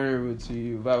very vulnerable to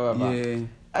you, blah blah blah. Yeah.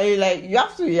 And you like you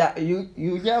have to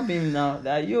you help him now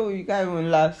that you can't even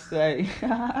last, like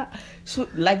so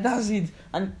like that's it.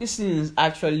 And this thing is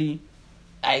actually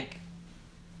like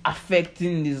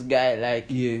affecting this guy,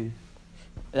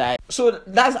 like so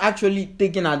that's actually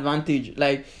taking advantage,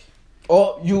 like.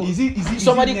 Or you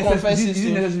somebody confesses. Is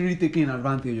it necessarily taking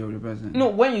advantage of the person? No,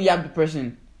 when you have the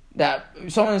person that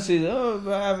someone says, "Oh,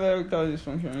 but I have erectile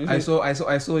dysfunction." I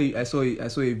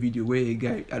saw a video where a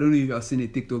guy. I don't know if you have seen a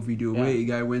TikTok video where a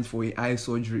guy went for an eye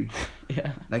surgery.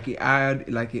 Yeah. Like he had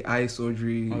an eye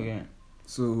surgery. Okay.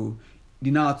 So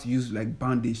they now have to use like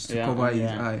bandage to cover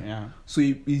his eye. Yeah. So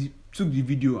he took the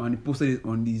video and he posted it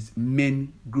on this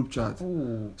men group chat.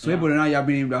 Ooh, so everybody now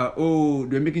yabbing him that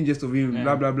they're making jest of him,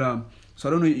 blah blah blah. So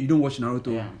I don't know. You don't watch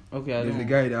Naruto. Yeah. Okay. There's a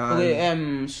guy that.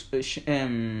 Is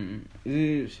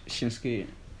it Shinsuke?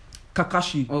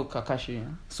 Kakashi. Oh, Kakashi. Yeah.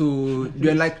 So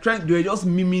they're like they're just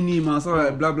miming him and so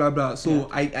like blah blah blah. So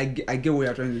I get what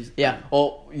you're trying to say. Yeah.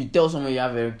 Or you tell someone you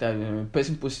have erectile,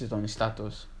 person posts it on his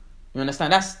status. You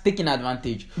understand? That's taking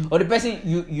advantage. Or the person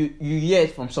you hear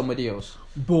it from somebody else.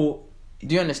 But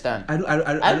do you understand? I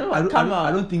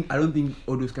don't think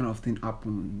all those kind of things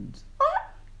happen.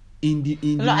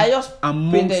 I just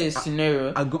painted a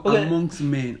scenario amongst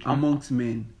men.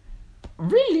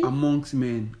 Really? Amongst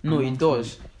men. No, it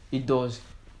does. It does.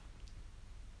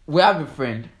 We have a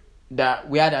friend that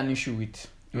we had an issue with.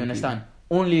 You understand?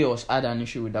 Only us had an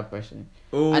issue with that person.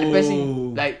 Oh. And the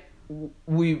person, like,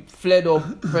 we flared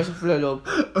up. Person flared up.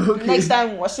 Okay. Next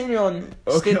time we're seeing you on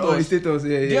status. On status,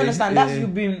 yeah. Do you understand? That's you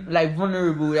being like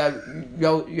vulnerable.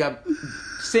 You are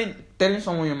saying. Telling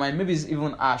someone your mind, maybe it's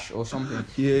even Ash or something.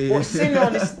 Yeah. But saying it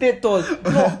on the status,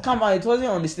 no, come on, it wasn't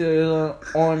on the status,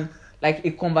 on like a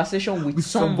conversation with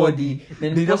somebody.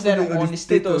 Then they posted it on the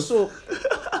status. So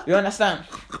you understand?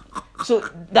 So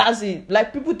that's it.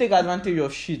 Like people take advantage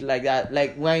of shit like that.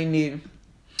 Like when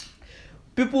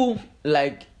people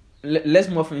like let's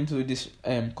move into this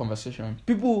conversation.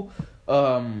 People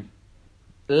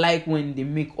like when they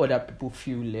make other people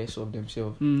feel less of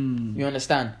themselves. You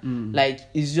understand? Like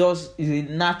it's a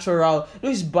natural, no,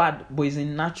 it's bad, but it's a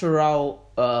natural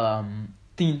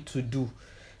thing to do.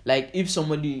 Like if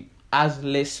somebody has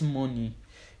less money,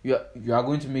 you are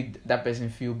going to make that person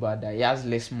feel bad that he has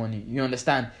less money. You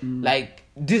understand? Like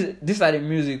this are the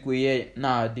music we hear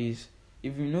nowadays.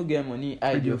 If you no get money,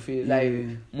 hide your face. Like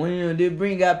money, they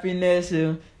bring happiness.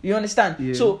 You understand?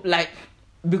 Yeah. So like,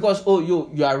 because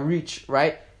you are rich,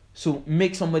 right? So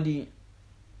make somebody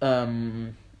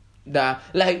that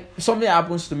like something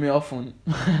happens to me often.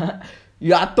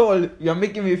 You are tall, you're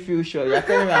making me feel short. You're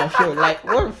telling me I'm short. Like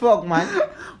what the fuck, man?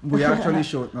 We're actually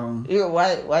short now.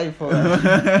 Why you fuck?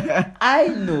 I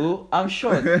know I'm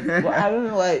short, but I don't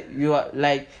know why you are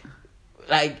like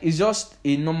it's just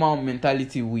a normal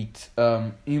mentality with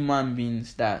human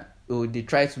beings that they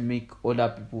try to make other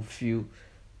people feel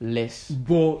less.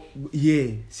 But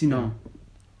yeah, see now.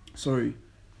 Sorry,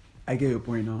 I get your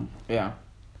point now. Yeah.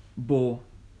 But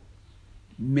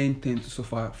men tend to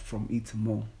suffer from it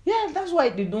more. Yeah, that's why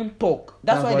they don't talk.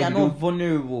 That's why they are not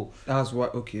vulnerable. That's why.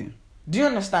 Okay. Do you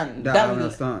understand? I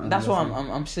understand. That's what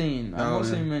I'm saying. I'm not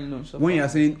saying men don't suffer. When you are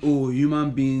saying,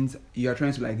 human beings, you are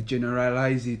trying to like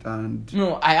generalize it and.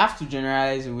 No, I have to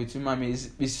generalize it with human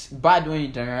beings. It's bad when you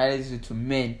generalize it to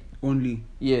men only.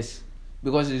 Yes,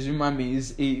 because it's human being.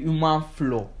 It's a human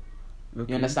flaw. Okay.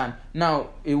 You understand? Now,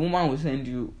 a woman will send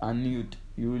you a nude.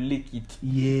 You will lick it.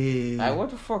 Yeah. Like, what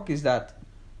the fuck is that?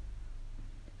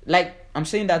 Like, I'm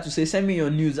saying that to say, send me your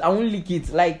nudes. I won't lick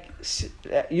it. Like,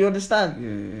 you understand?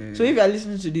 Yeah. So if you're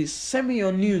listening to this, send me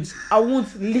your nudes. I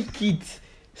won't lick it.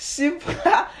 Simple.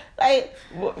 Like,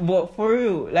 but for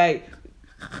real, like,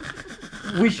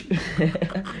 which...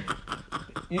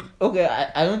 Okay,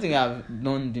 I don't think I've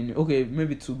done the... Okay,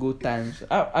 maybe to go times.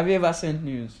 Have you ever sent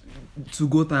news? To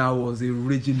go time, I was a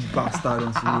raging bastard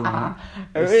on Twitter, man.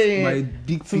 Really? My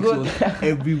dick pics was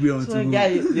everywhere on Twitter. So, yeah,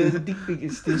 your dick pic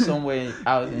is still somewhere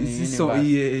out in the universe.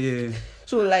 Yeah.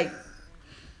 So, like,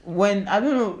 when... I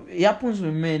don't know, it happens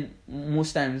with men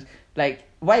most times. Like,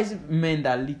 why is it men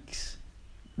that leaks?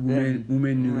 Women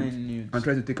nudes. And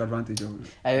try to take advantage of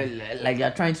it. Like,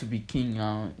 they're trying to be king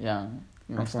now. Yeah.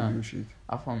 Affirming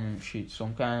shit.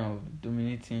 Some kind of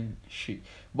dominating shit.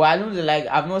 But I don't like.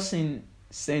 I've not seen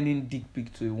sending dick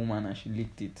pic to a woman and she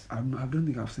licked it. I don't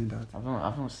think I've seen that. I've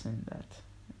not seen that.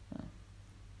 Yeah.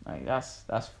 Like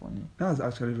that's funny. That's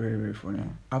actually very, very funny. Yeah.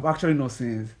 I've actually not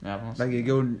seen it. Yeah, I've not Like seen a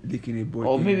girl licking a boy.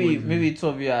 Or maybe two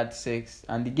of you had sex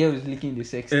and the girl is licking the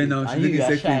sex Eh, tape no, she's and you licking are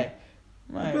sex shy. tape.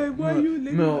 My- Like, why no, you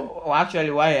licking no,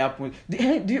 actually, why it happened? Do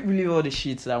you believe all the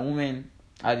shit that women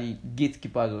are the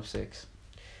gatekeepers of sex?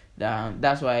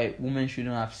 That's why women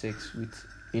shouldn't have sex with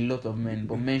a lot of men,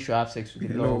 but men should have sex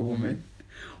with a lot of women.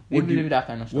 Do you believe that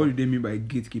kind of stuff? What do they mean by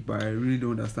gatekeeper? I really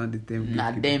don't understand the term.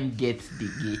 Nah, gatekeeper. them get the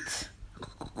gate.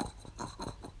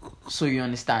 So you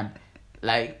understand?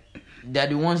 Like, they're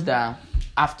the ones that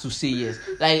have to say yes.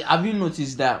 Like, have you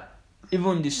noticed that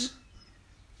even this...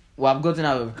 Well, I've gotten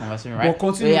out of the conversation, right? But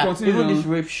continue. Even this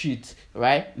rape shit,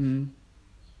 right? Mm.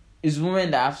 It's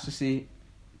women that have to say,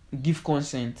 give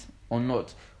consent or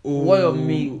not. Oh, What of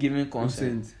me giving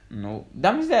consent? No.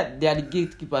 That means that they are the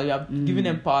gatekeepers. You are giving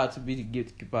them power to be the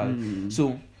gatekeepers.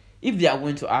 So, if they are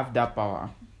going to have that power...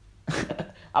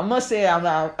 I'm not saying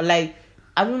like...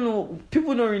 I don't know.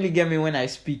 People don't really get me when I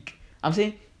speak. I'm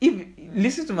saying,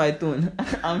 listen to my tone.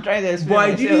 I'm trying to explain. But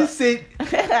I myself. didn't say.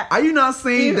 Are you not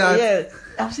saying that? Yeah,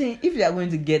 I'm saying if they are going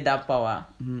to get that power,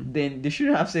 then they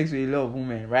shouldn't have sex with a lot of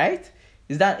women, right?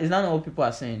 Is that not what people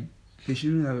are saying? They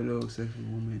shouldn't have a lot of sex with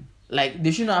women. Like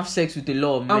they shouldn't have sex with a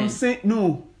lot of men. I'm saying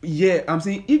no. Yeah, I'm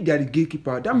saying if they are the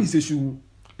gatekeeper, that means they should.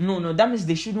 No. That means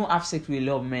they shouldn't have sex with a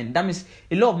lot of men. That means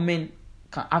a lot of men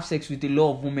can have sex with a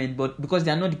lot of women, but because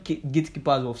they are not the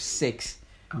gatekeepers of sex.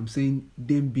 I'm saying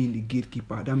them being the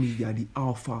gatekeeper, that means they are the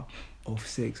alpha of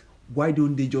sex. Why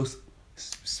don't they just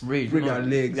spread their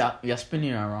legs? You're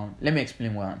spinning around. Let me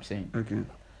explain what I'm saying. Okay.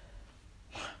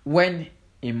 When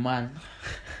a man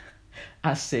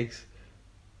has sex,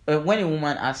 when a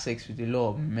woman has sex with a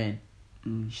lot of men,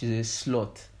 she's a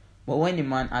slut. But when a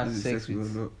man has sex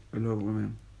with a lot of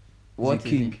women, what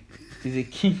he's a king. He's a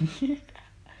king.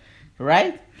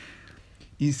 Right?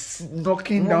 He's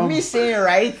knocking down. Me saying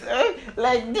right,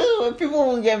 like this, people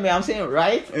won't get me. I'm saying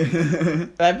right,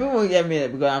 like people won't get me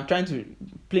because I'm trying to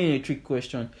play a trick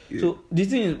question. Yeah. So the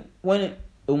thing is, when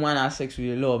a woman has sex with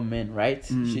a lot of men, right?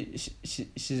 She's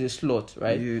a slut,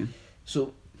 right? Yeah.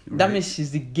 So that means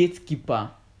she's the gatekeeper.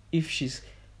 If she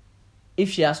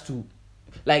has to,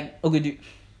 like, okay,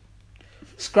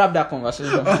 scrap that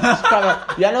conversation. Scrap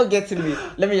that. You're not getting me.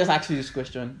 Let me just ask you this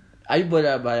question. Are you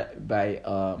bothered by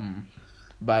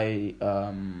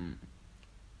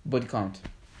body count?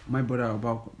 My brother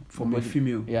about from a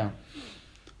female. Yeah.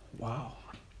 Wow.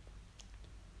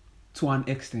 To an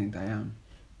extent, I am.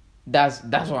 That's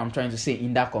what I'm trying to say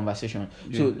in that conversation.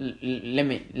 Yeah. So let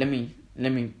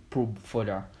me probe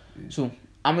further. Yeah. So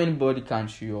how many body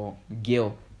counts should your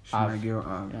girl have? My girl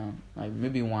have? Yeah, like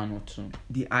maybe 1 or 2.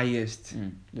 The highest.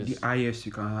 The highest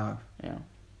you can have. Yeah.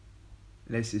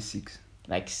 Let's say 6.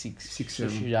 Like 6. 6, so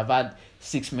 7. you should have had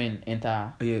 6 men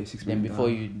enter. Yeah, 6 men. Then before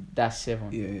enter. you, that's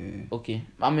 7. Yeah. Okay.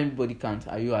 How many body counts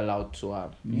are you allowed to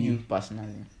have? You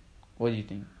personally. What do you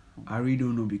think? I really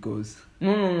don't know because.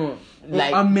 No.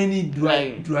 Like how many do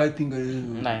I think I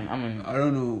don't know? Like how many? I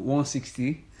don't know.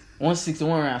 160. 160,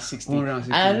 160.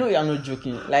 160. And I know you're not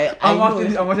joking. Like I'm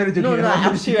actually joking. No,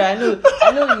 I'm serious.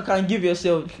 I know you can give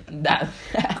yourself that.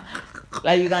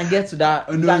 Like you can get to that.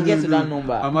 You can get to that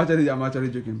number. I'm actually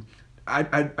joking.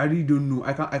 I really don't know.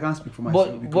 I can't speak for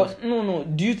myself. But no.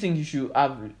 Do you think you should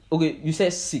have? Okay, you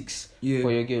said 6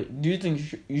 for your girl. Do you think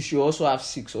you should also have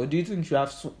 6, or do you think you should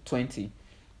have 20?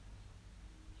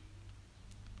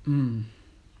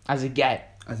 As a guy.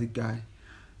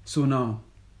 So now,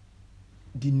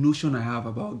 the notion I have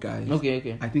about guys.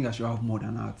 Okay. I think I should have more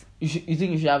than that. You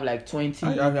think you should have like 20?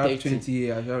 I should have 20.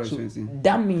 Yeah, I should have 20.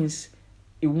 That means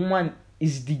a woman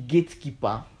is the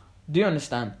gatekeeper. Do you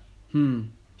understand?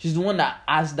 She's the one that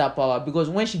has that power, because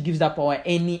when she gives that power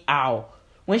anyhow,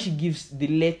 when she gives the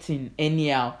letting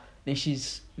anyhow, then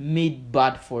she's made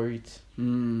bad for it. Do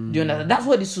you understand? That's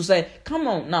what the society. Come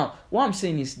on, now. What I'm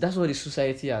saying is that's what the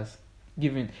society has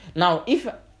given. Now, if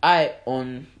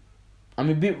I'm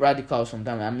a bit radical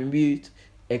sometimes. I'm a bit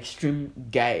extreme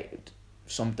guy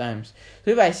sometimes.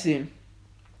 So if I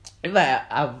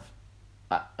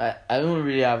don't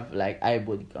really have like high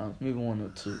body count, maybe 1 or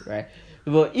 2, right?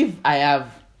 But if I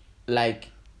have like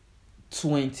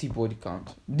 20 body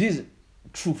count, this is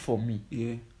true for me.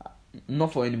 Yeah.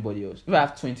 Not for anybody else. If I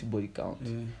have 20 body count,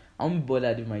 I won't be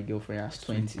bothered if my girlfriend has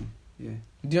 20. Yeah.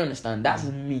 Do you understand? That's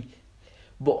me.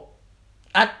 But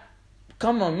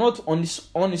come on, not on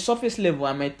the surface level,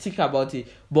 I might think about it,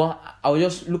 but I'll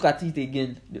just look at it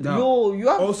again. Now, you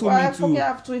have also I me too.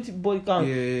 have 20 body count.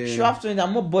 Yeah. You have 20.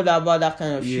 I'm not bothered about that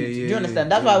kind of shit. Do you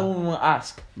understand? That's why I won't even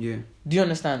ask. Yeah. Do you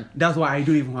understand? That's why I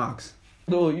don't even ask.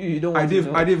 No, you don't I want to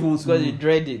know. I didn't want to because know. you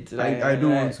dread it. Like, I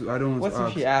don't want to. I don't want what to. if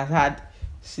ask. she has had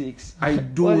 6? I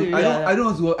don't. I don't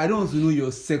want to. I don't want to know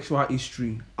your sexual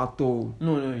history at all.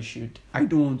 No, you should. I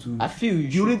don't want to. I feel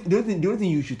you should. The only thing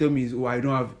you should tell me is, I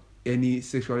don't have any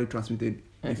sexually transmitted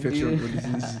infection or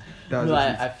disease. No,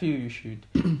 I feel you should.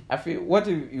 I feel. What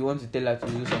if you want to tell her to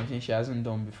do something she hasn't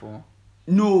done before?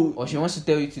 No. Or she wants to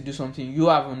tell you to do something you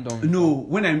haven't done before? No.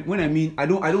 When I mean I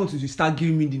don't want you to start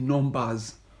giving me the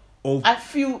numbers of. I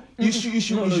feel you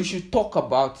should talk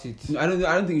about it. I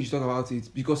don't think you should talk about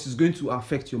it because it's going to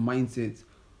affect your mindset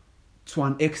to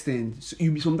an extent. So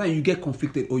sometimes you get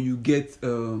conflicted or you get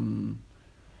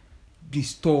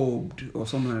disturbed or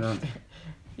something like that.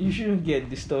 You shouldn't get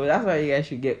disturbed. That's why you guys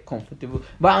should get comfortable.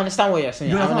 But I understand what you're saying.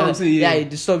 You understand what I'm saying? Yeah, it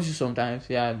disturbs you sometimes.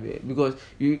 Yeah, because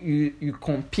you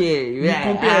compare. You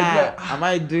compare. Am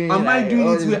I doing it? Am I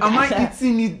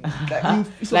eating it?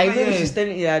 Like maybe she's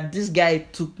telling you that this guy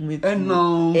took me to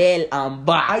no. hell and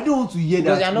back. I don't want to hear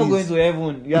because that. Because you're not going to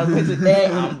heaven. You are going to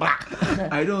hell and back.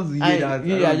 I don't want to hear that.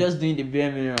 You are just doing the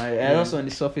bare minimum. Right? Also on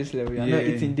the surface level. You're not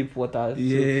eating deep water. So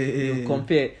you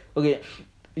compare. Okay.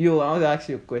 Yo, I want to ask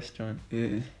you a question.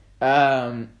 Yeah.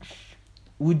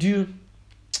 Would you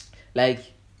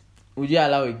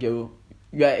allow a girl?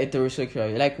 You are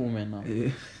heterosexual. You like women now.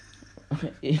 Yeah.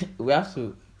 We have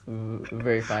to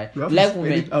verify. You like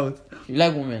women. You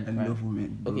like women. I love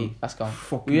women. Bro. Okay, ask her.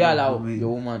 Will you allow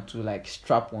your woman to like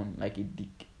strap on like a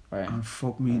dick, right? And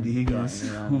fuck me in the ass.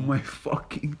 Oh my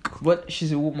fucking God. But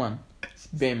she's a woman.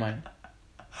 Bear in mind.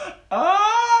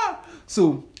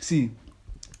 So see.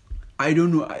 I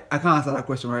don't know. I can't answer that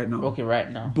question right now. Okay,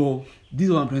 right now. But this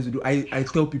is what I'm trying to do. I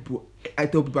tell people. I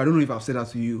don't know if I've said that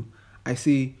to you. I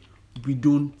say we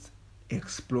don't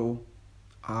explore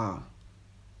our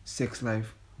sex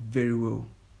life very well.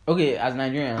 Okay, as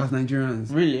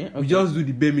Nigerians. Really? Okay. We just do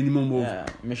the bare minimum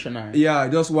of missionary. Yeah,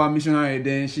 just one missionary.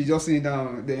 Then she just sitting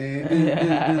down.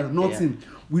 Then nothing. Yeah.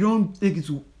 We don't take it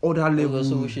to other levels.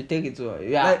 So we should take it to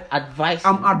advice.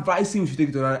 I'm advising we should take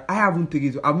it to other. I haven't taken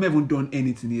it to. I've never done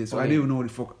anything yet, so I don't even know what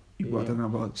the fuck people are talking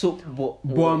about. So,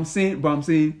 but I'm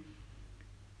saying,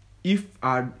 if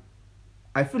I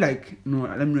feel like no,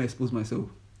 let me not expose myself.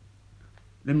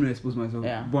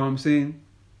 Yeah. But I'm saying.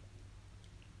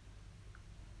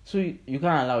 So you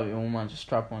can't allow your woman to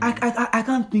strap on. I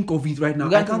can't think of it right now.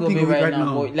 I can't think of it right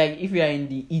now. But like if you are in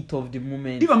the heat of the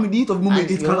moment. If I'm in the heat of the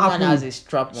moment, it can happen. Your woman has a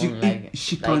strap on,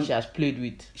 she has played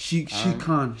with. She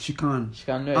can. She can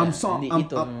do it in the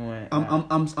heat of the moment.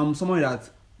 I'm someone that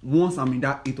once I'm in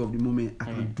that heat of the moment, I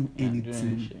can do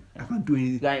anything. I can do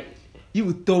anything. Like he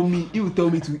would tell me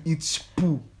to eat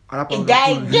poo. Guy. He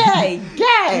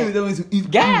would tell me to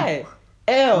eat poo.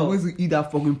 I'm going to eat that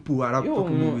fucking poo at that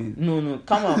fucking moment. No.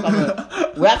 Come on.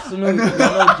 We have to know if you're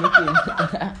not joking.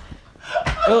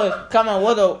 Come on.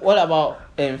 What about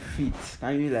feet?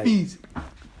 Can you like feet?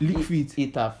 Lick feet.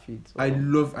 Eat her feet. I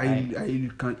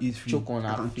can't eat feet. Choke on her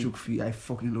feet. I can choke feet. I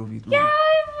fucking love it. Man.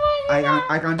 Yeah,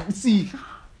 I can see.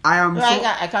 I am. No,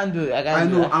 I can't do it. I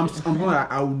know. I'm someone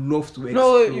I would love to explore.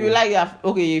 No, you like that?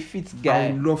 Okay, you're a fit guy.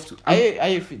 I would love to. Are you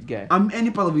a fit guy? I'm any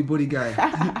part of the body guy.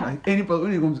 Like any part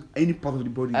when it comes to any part of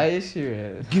the body. Are you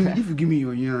serious? If you give me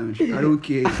your yansh, I don't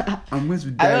care. I'm going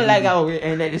to die. I don't like how we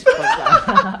ended this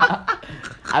podcast.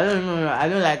 I don't know. I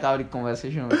don't like how the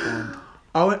conversation was going.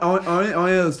 I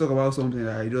want to talk about something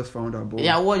that I just found out.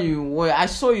 Yeah, what I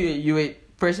saw you were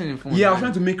pressing the phone. Yeah, I was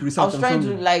trying to make research. I was trying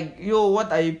to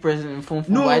what are you pressing the phone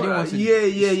for? No, I didn't want to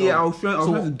yeah. I was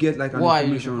trying to get like an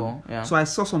information. Yeah. So I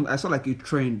saw like a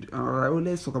trend. I was like,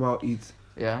 let's talk about it.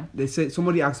 Yeah. They said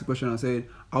somebody asked a question and said,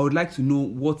 I would like to know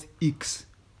what icks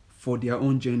for their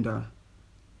own gender.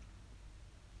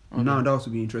 Okay. Now that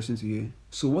would be interesting to hear.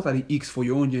 So what are the icks for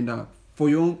your own gender? For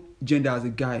your own gender as a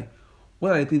guy,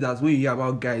 what are the things that when you hear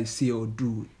about guys say or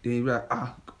do, they be like,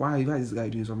 why is this guy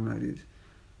doing something like this?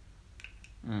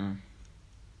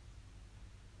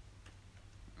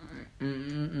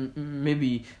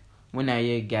 Maybe when I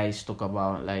hear guys talk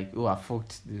about like, I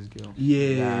fucked this girl.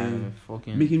 Yeah.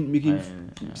 Fucking making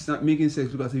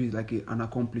sex look as if it's like an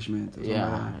accomplishment.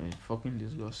 Yeah. Fucking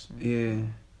disgusting. Yeah.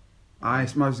 I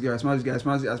smash this guy. This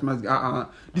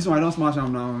one I don't smash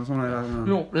him now. Something like that.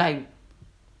 No, like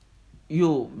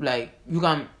you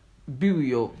can be with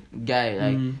your guy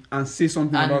and say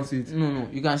something about it. No,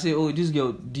 you can say, this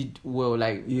girl did well.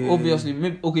 Like obviously,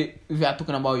 maybe if you are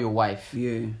talking about your wife,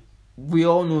 we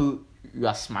all know you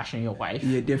are smashing your wife.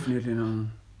 Yeah, definitely. No.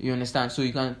 You understand? So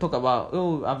you can talk about,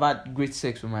 I've had great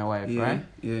sex with my wife, right?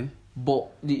 Yeah.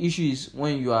 But the issue is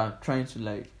when you are trying to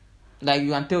like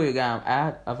you can tell your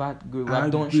guy, I've had great. We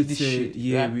have done this shit.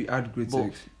 Yeah, we had great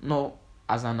sex. No,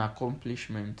 as an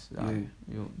accomplishment. That,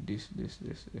 this.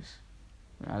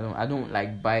 I don't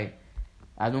like buy.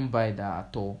 I don't buy that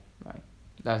at all. Like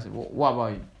that's it. What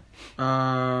about you?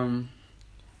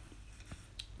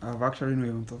 I've actually not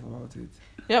even thought about it.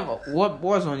 Yeah, but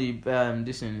what's on the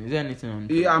this thing? Is there anything on?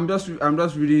 Yeah, I'm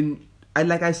just reading.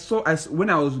 I saw when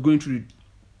I was going through the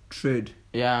thread.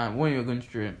 Yeah, when you're going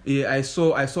through it. Yeah, I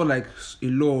saw like a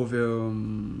lot of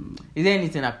Is there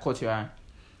anything that caught your eye?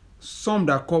 Some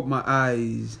that caught my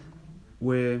eyes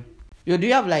were. Yo, do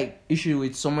you have like issue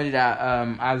with somebody that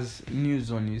has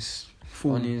news on his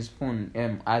phone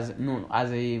as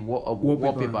a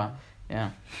wallpaper?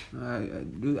 Yeah.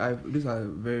 These are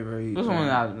very, very. Those ones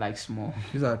are like small.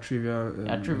 These are trivial.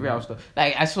 Trivial stuff.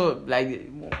 Like I saw like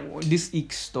this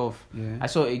ick stuff. Yeah. I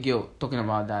saw a girl talking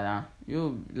about that.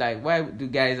 You like why do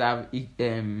guys have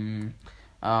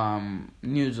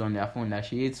news on their phone that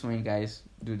she hates when guys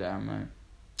do that, man.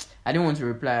 I didn't want to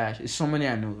reply. It's somebody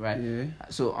I know, right? Yeah.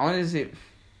 So I want to say,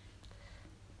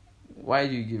 why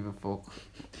do you give a fuck?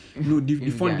 No,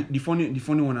 the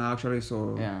funny one I actually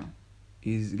saw. Yeah.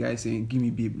 Is the guy saying, "Give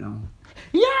me babe now."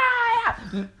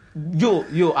 Yeah.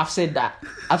 Yo, I've said that.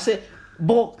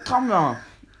 But come on,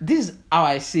 this is how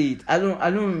I say it. I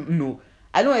don't know.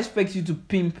 I don't expect you to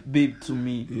pimp babe to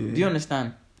me. Yeah. Do you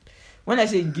understand? When I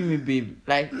say give me babe,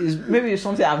 like it's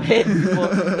something I've heard before.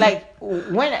 Like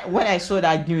when I saw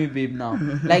that give me babe now,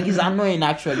 like it's annoying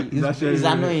actually. It's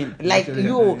annoying. Like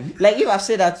like if I've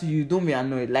said that to you, don't be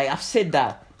annoyed. Like I've said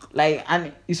that. Like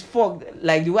and it's fucked.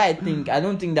 Like the way I think, I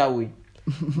don't think that way.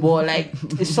 But like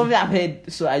it's something I've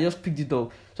heard, so I just picked it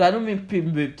up. So I don't mean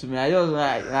pimp babe to me. I just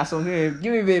like that's something.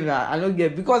 Give me babe now. I don't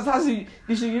get because that's you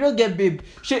don't get babe.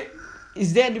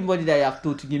 Is there anybody that you have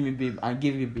told to give me babe and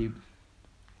give you babe?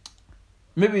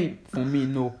 Maybe for me,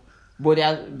 no. But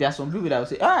there are some people that will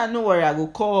say, no worry, I go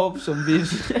call up some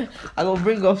babes. I go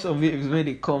bring up some babes when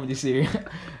they come this area.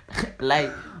 Like,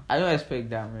 I don't expect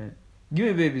that, man. Give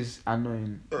me babe is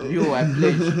annoying. Yo, I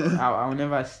pledge. I will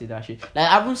never say that shit. Like,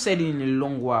 I haven't said it in a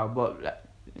long while, but like,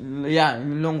 yeah,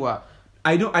 in a long while.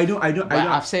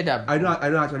 I've said that. I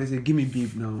don't actually say give me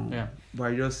babe now. Yeah. But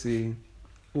I just say,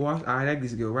 I like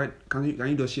this girl. Right? Can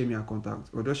you just share me a contact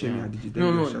or just share me a digit?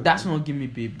 No, that's not give me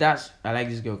babe. That's I like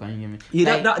this girl. Can you give me?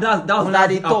 Yeah, like, that's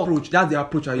the approach. That's the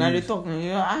approach I use. Now they talk.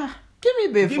 Give me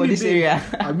babe for this area.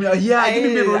 I mean, yeah, give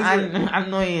me babe for this area. I'm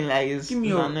annoying. Like it's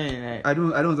annoying. Like I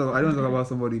don't talk about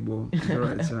somebody, but it's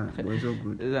alright, but it's all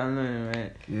good. It's annoying,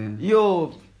 man. Yeah.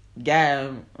 Yo, guy,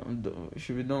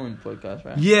 should be done with podcast,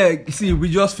 right? Yeah. See, we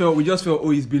just felt.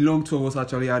 Oh, it's been long to us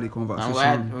actually had a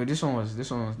conversation. This one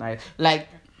was nice. Like,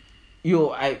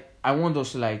 yo, I want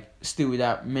us to like stay with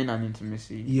that men and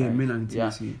intimacy. Yeah, right? men and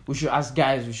intimacy. Yeah. We should, as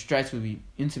guys, we should try to be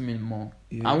intimate more.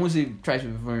 Yeah. I won't say try to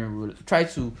be vulnerable. Try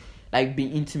to like be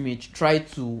intimate. Try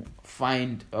to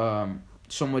find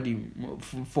somebody.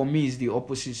 For me, is the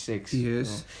opposite sex.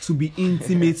 Yes, to be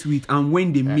intimate with, and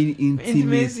when they mean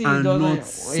intimate and not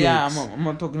sex. Yeah, I'm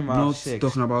not talking about not sex.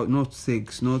 Talking about not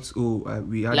sex, not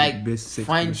we had like the best sex.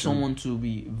 Find person. someone to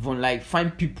be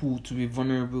find people to be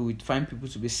vulnerable with. Find people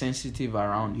to be sensitive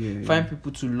around. Yeah, find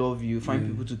people to love you. Find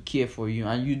people to care for you,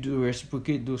 and you do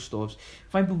reciprocate those stuffs.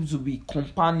 Find people to be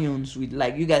companions with.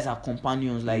 Like you guys are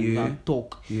companions. Like you can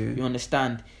talk. Yeah. You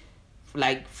understand.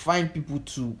 Like find people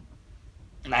to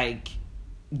like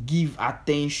give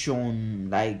attention.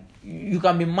 Like you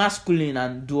can be masculine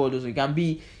and do all those. You can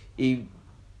be a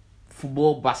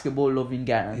football, basketball loving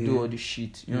guy and do all this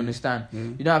shit. You understand? Yeah.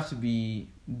 You don't have to be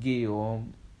gay or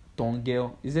tom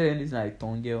girl. Is there anything like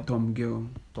tom girl? Tom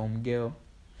girl.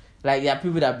 Like there are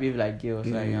people that behave like girls.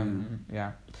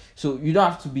 Yeah. So you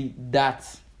don't have to be that.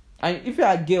 And if you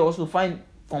are gay, also find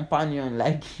companion.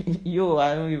 Like yo,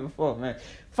 I don't give a fuck, man.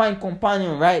 Find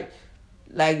companion, right?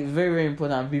 Like very, very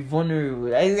important. Be vulnerable.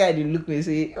 Like, this guy didn't look at me and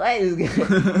say, why is this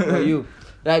guy for you?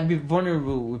 Like be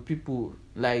vulnerable with people.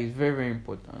 Like it's very, very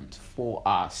important for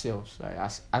ourselves. Like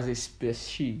as a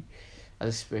species,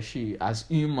 as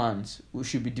humans, we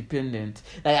should be dependent.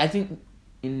 Like I think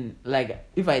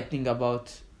if I think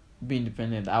about being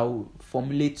dependent, I will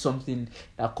formulate something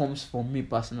that comes from me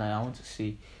personally. I want to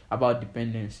say about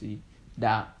dependency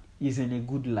that is in a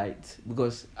good light,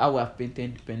 because how we have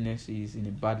painted dependency is in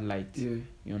a bad light. Yeah.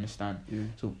 You understand? Yeah.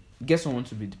 So get someone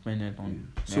to be dependent on.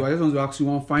 Yeah. So I just want to ask you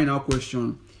one final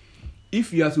question.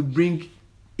 If you are to bring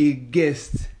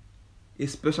a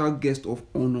special guest of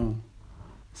honor,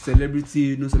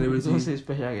 celebrity, no celebrity. Don't say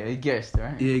special guest, a guest,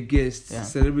 right? Yeah, guest. Yeah.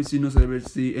 Celebrity, no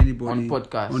celebrity, anybody. On the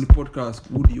podcast,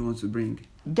 who do you want to bring?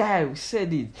 Guy, we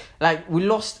said it. Like we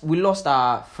lost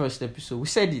our first episode. We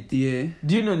said it. Yeah.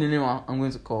 Do you know the name I'm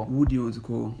going to call? Who do you want to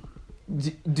call?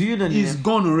 Do you know the He's name?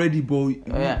 gone already, but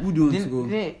who do you want to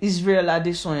go? Israel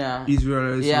Adesanya.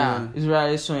 Israel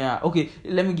Adesanya. Okay,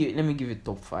 let me give it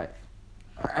top 5.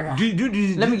 Do you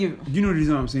know the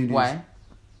reason I'm saying this? Why?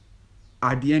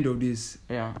 At the end of this,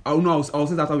 I'll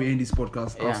say that after we end this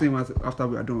podcast. I'll say it after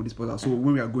we are done with this podcast. So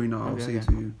when we are going now, I'll say it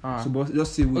to you. So but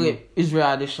just say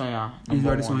Israel Adesanya.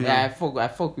 Yeah, I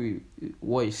fuck with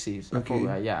what he says. Okay.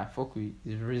 I fuck with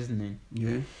his reasoning.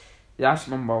 Yeah. That's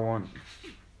number 1.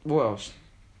 What else?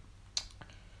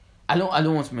 I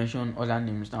don't want to mention other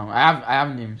names now. I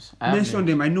have names. Mention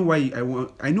them. I know why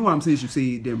I'm saying you should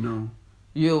say them now.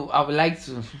 I would like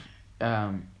to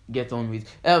get on with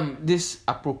this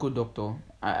Aproko doctor.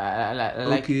 I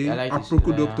like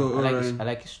Aproko doctor. I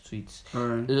like his tweets.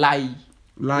 Alright.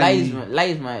 Lie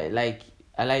is my like.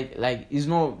 I like he's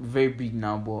not very big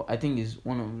now, but I think he's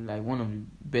one of the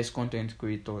best content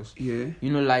creators. Yeah.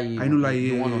 You know, Lai. I know Lai.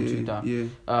 The one on Twitter.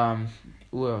 Yeah.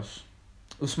 Who else?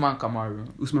 Usman Kamaru.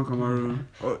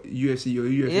 UFC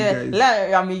guys.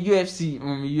 Yeah, I'm a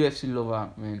UFC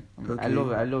lover, man. Okay. I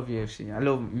love UFC. I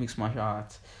love mixed martial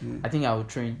arts. Yeah. I think I will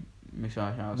train mixed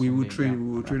martial arts. We will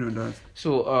train on that.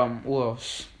 So who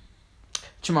else?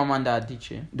 Chimamanda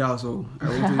Adichie. That's all.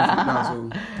 That's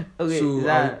all. Okay. So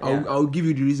I'll give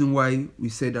you the reason why we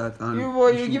said that. And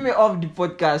you give me off the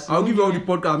podcast. I'll give you off the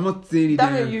podcast. I'm not saying it.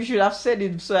 That means you should have said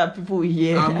it so that people will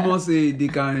hear. I'm not saying they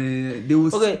can. They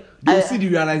will. Okay. They will see the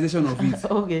realization of it.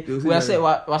 Okay.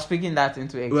 We're speaking that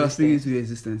into existence. We are speaking into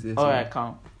existence. Yes. Alright,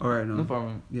 calm. Alright, no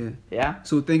problem. Yeah. Yeah.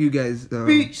 So thank you guys.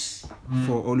 Peace.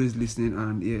 For always listening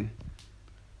and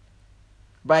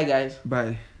Bye guys.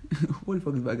 Bye. What the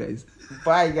fuck is bye guys?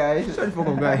 Bye guys. Shut the fuck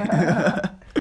up, guy.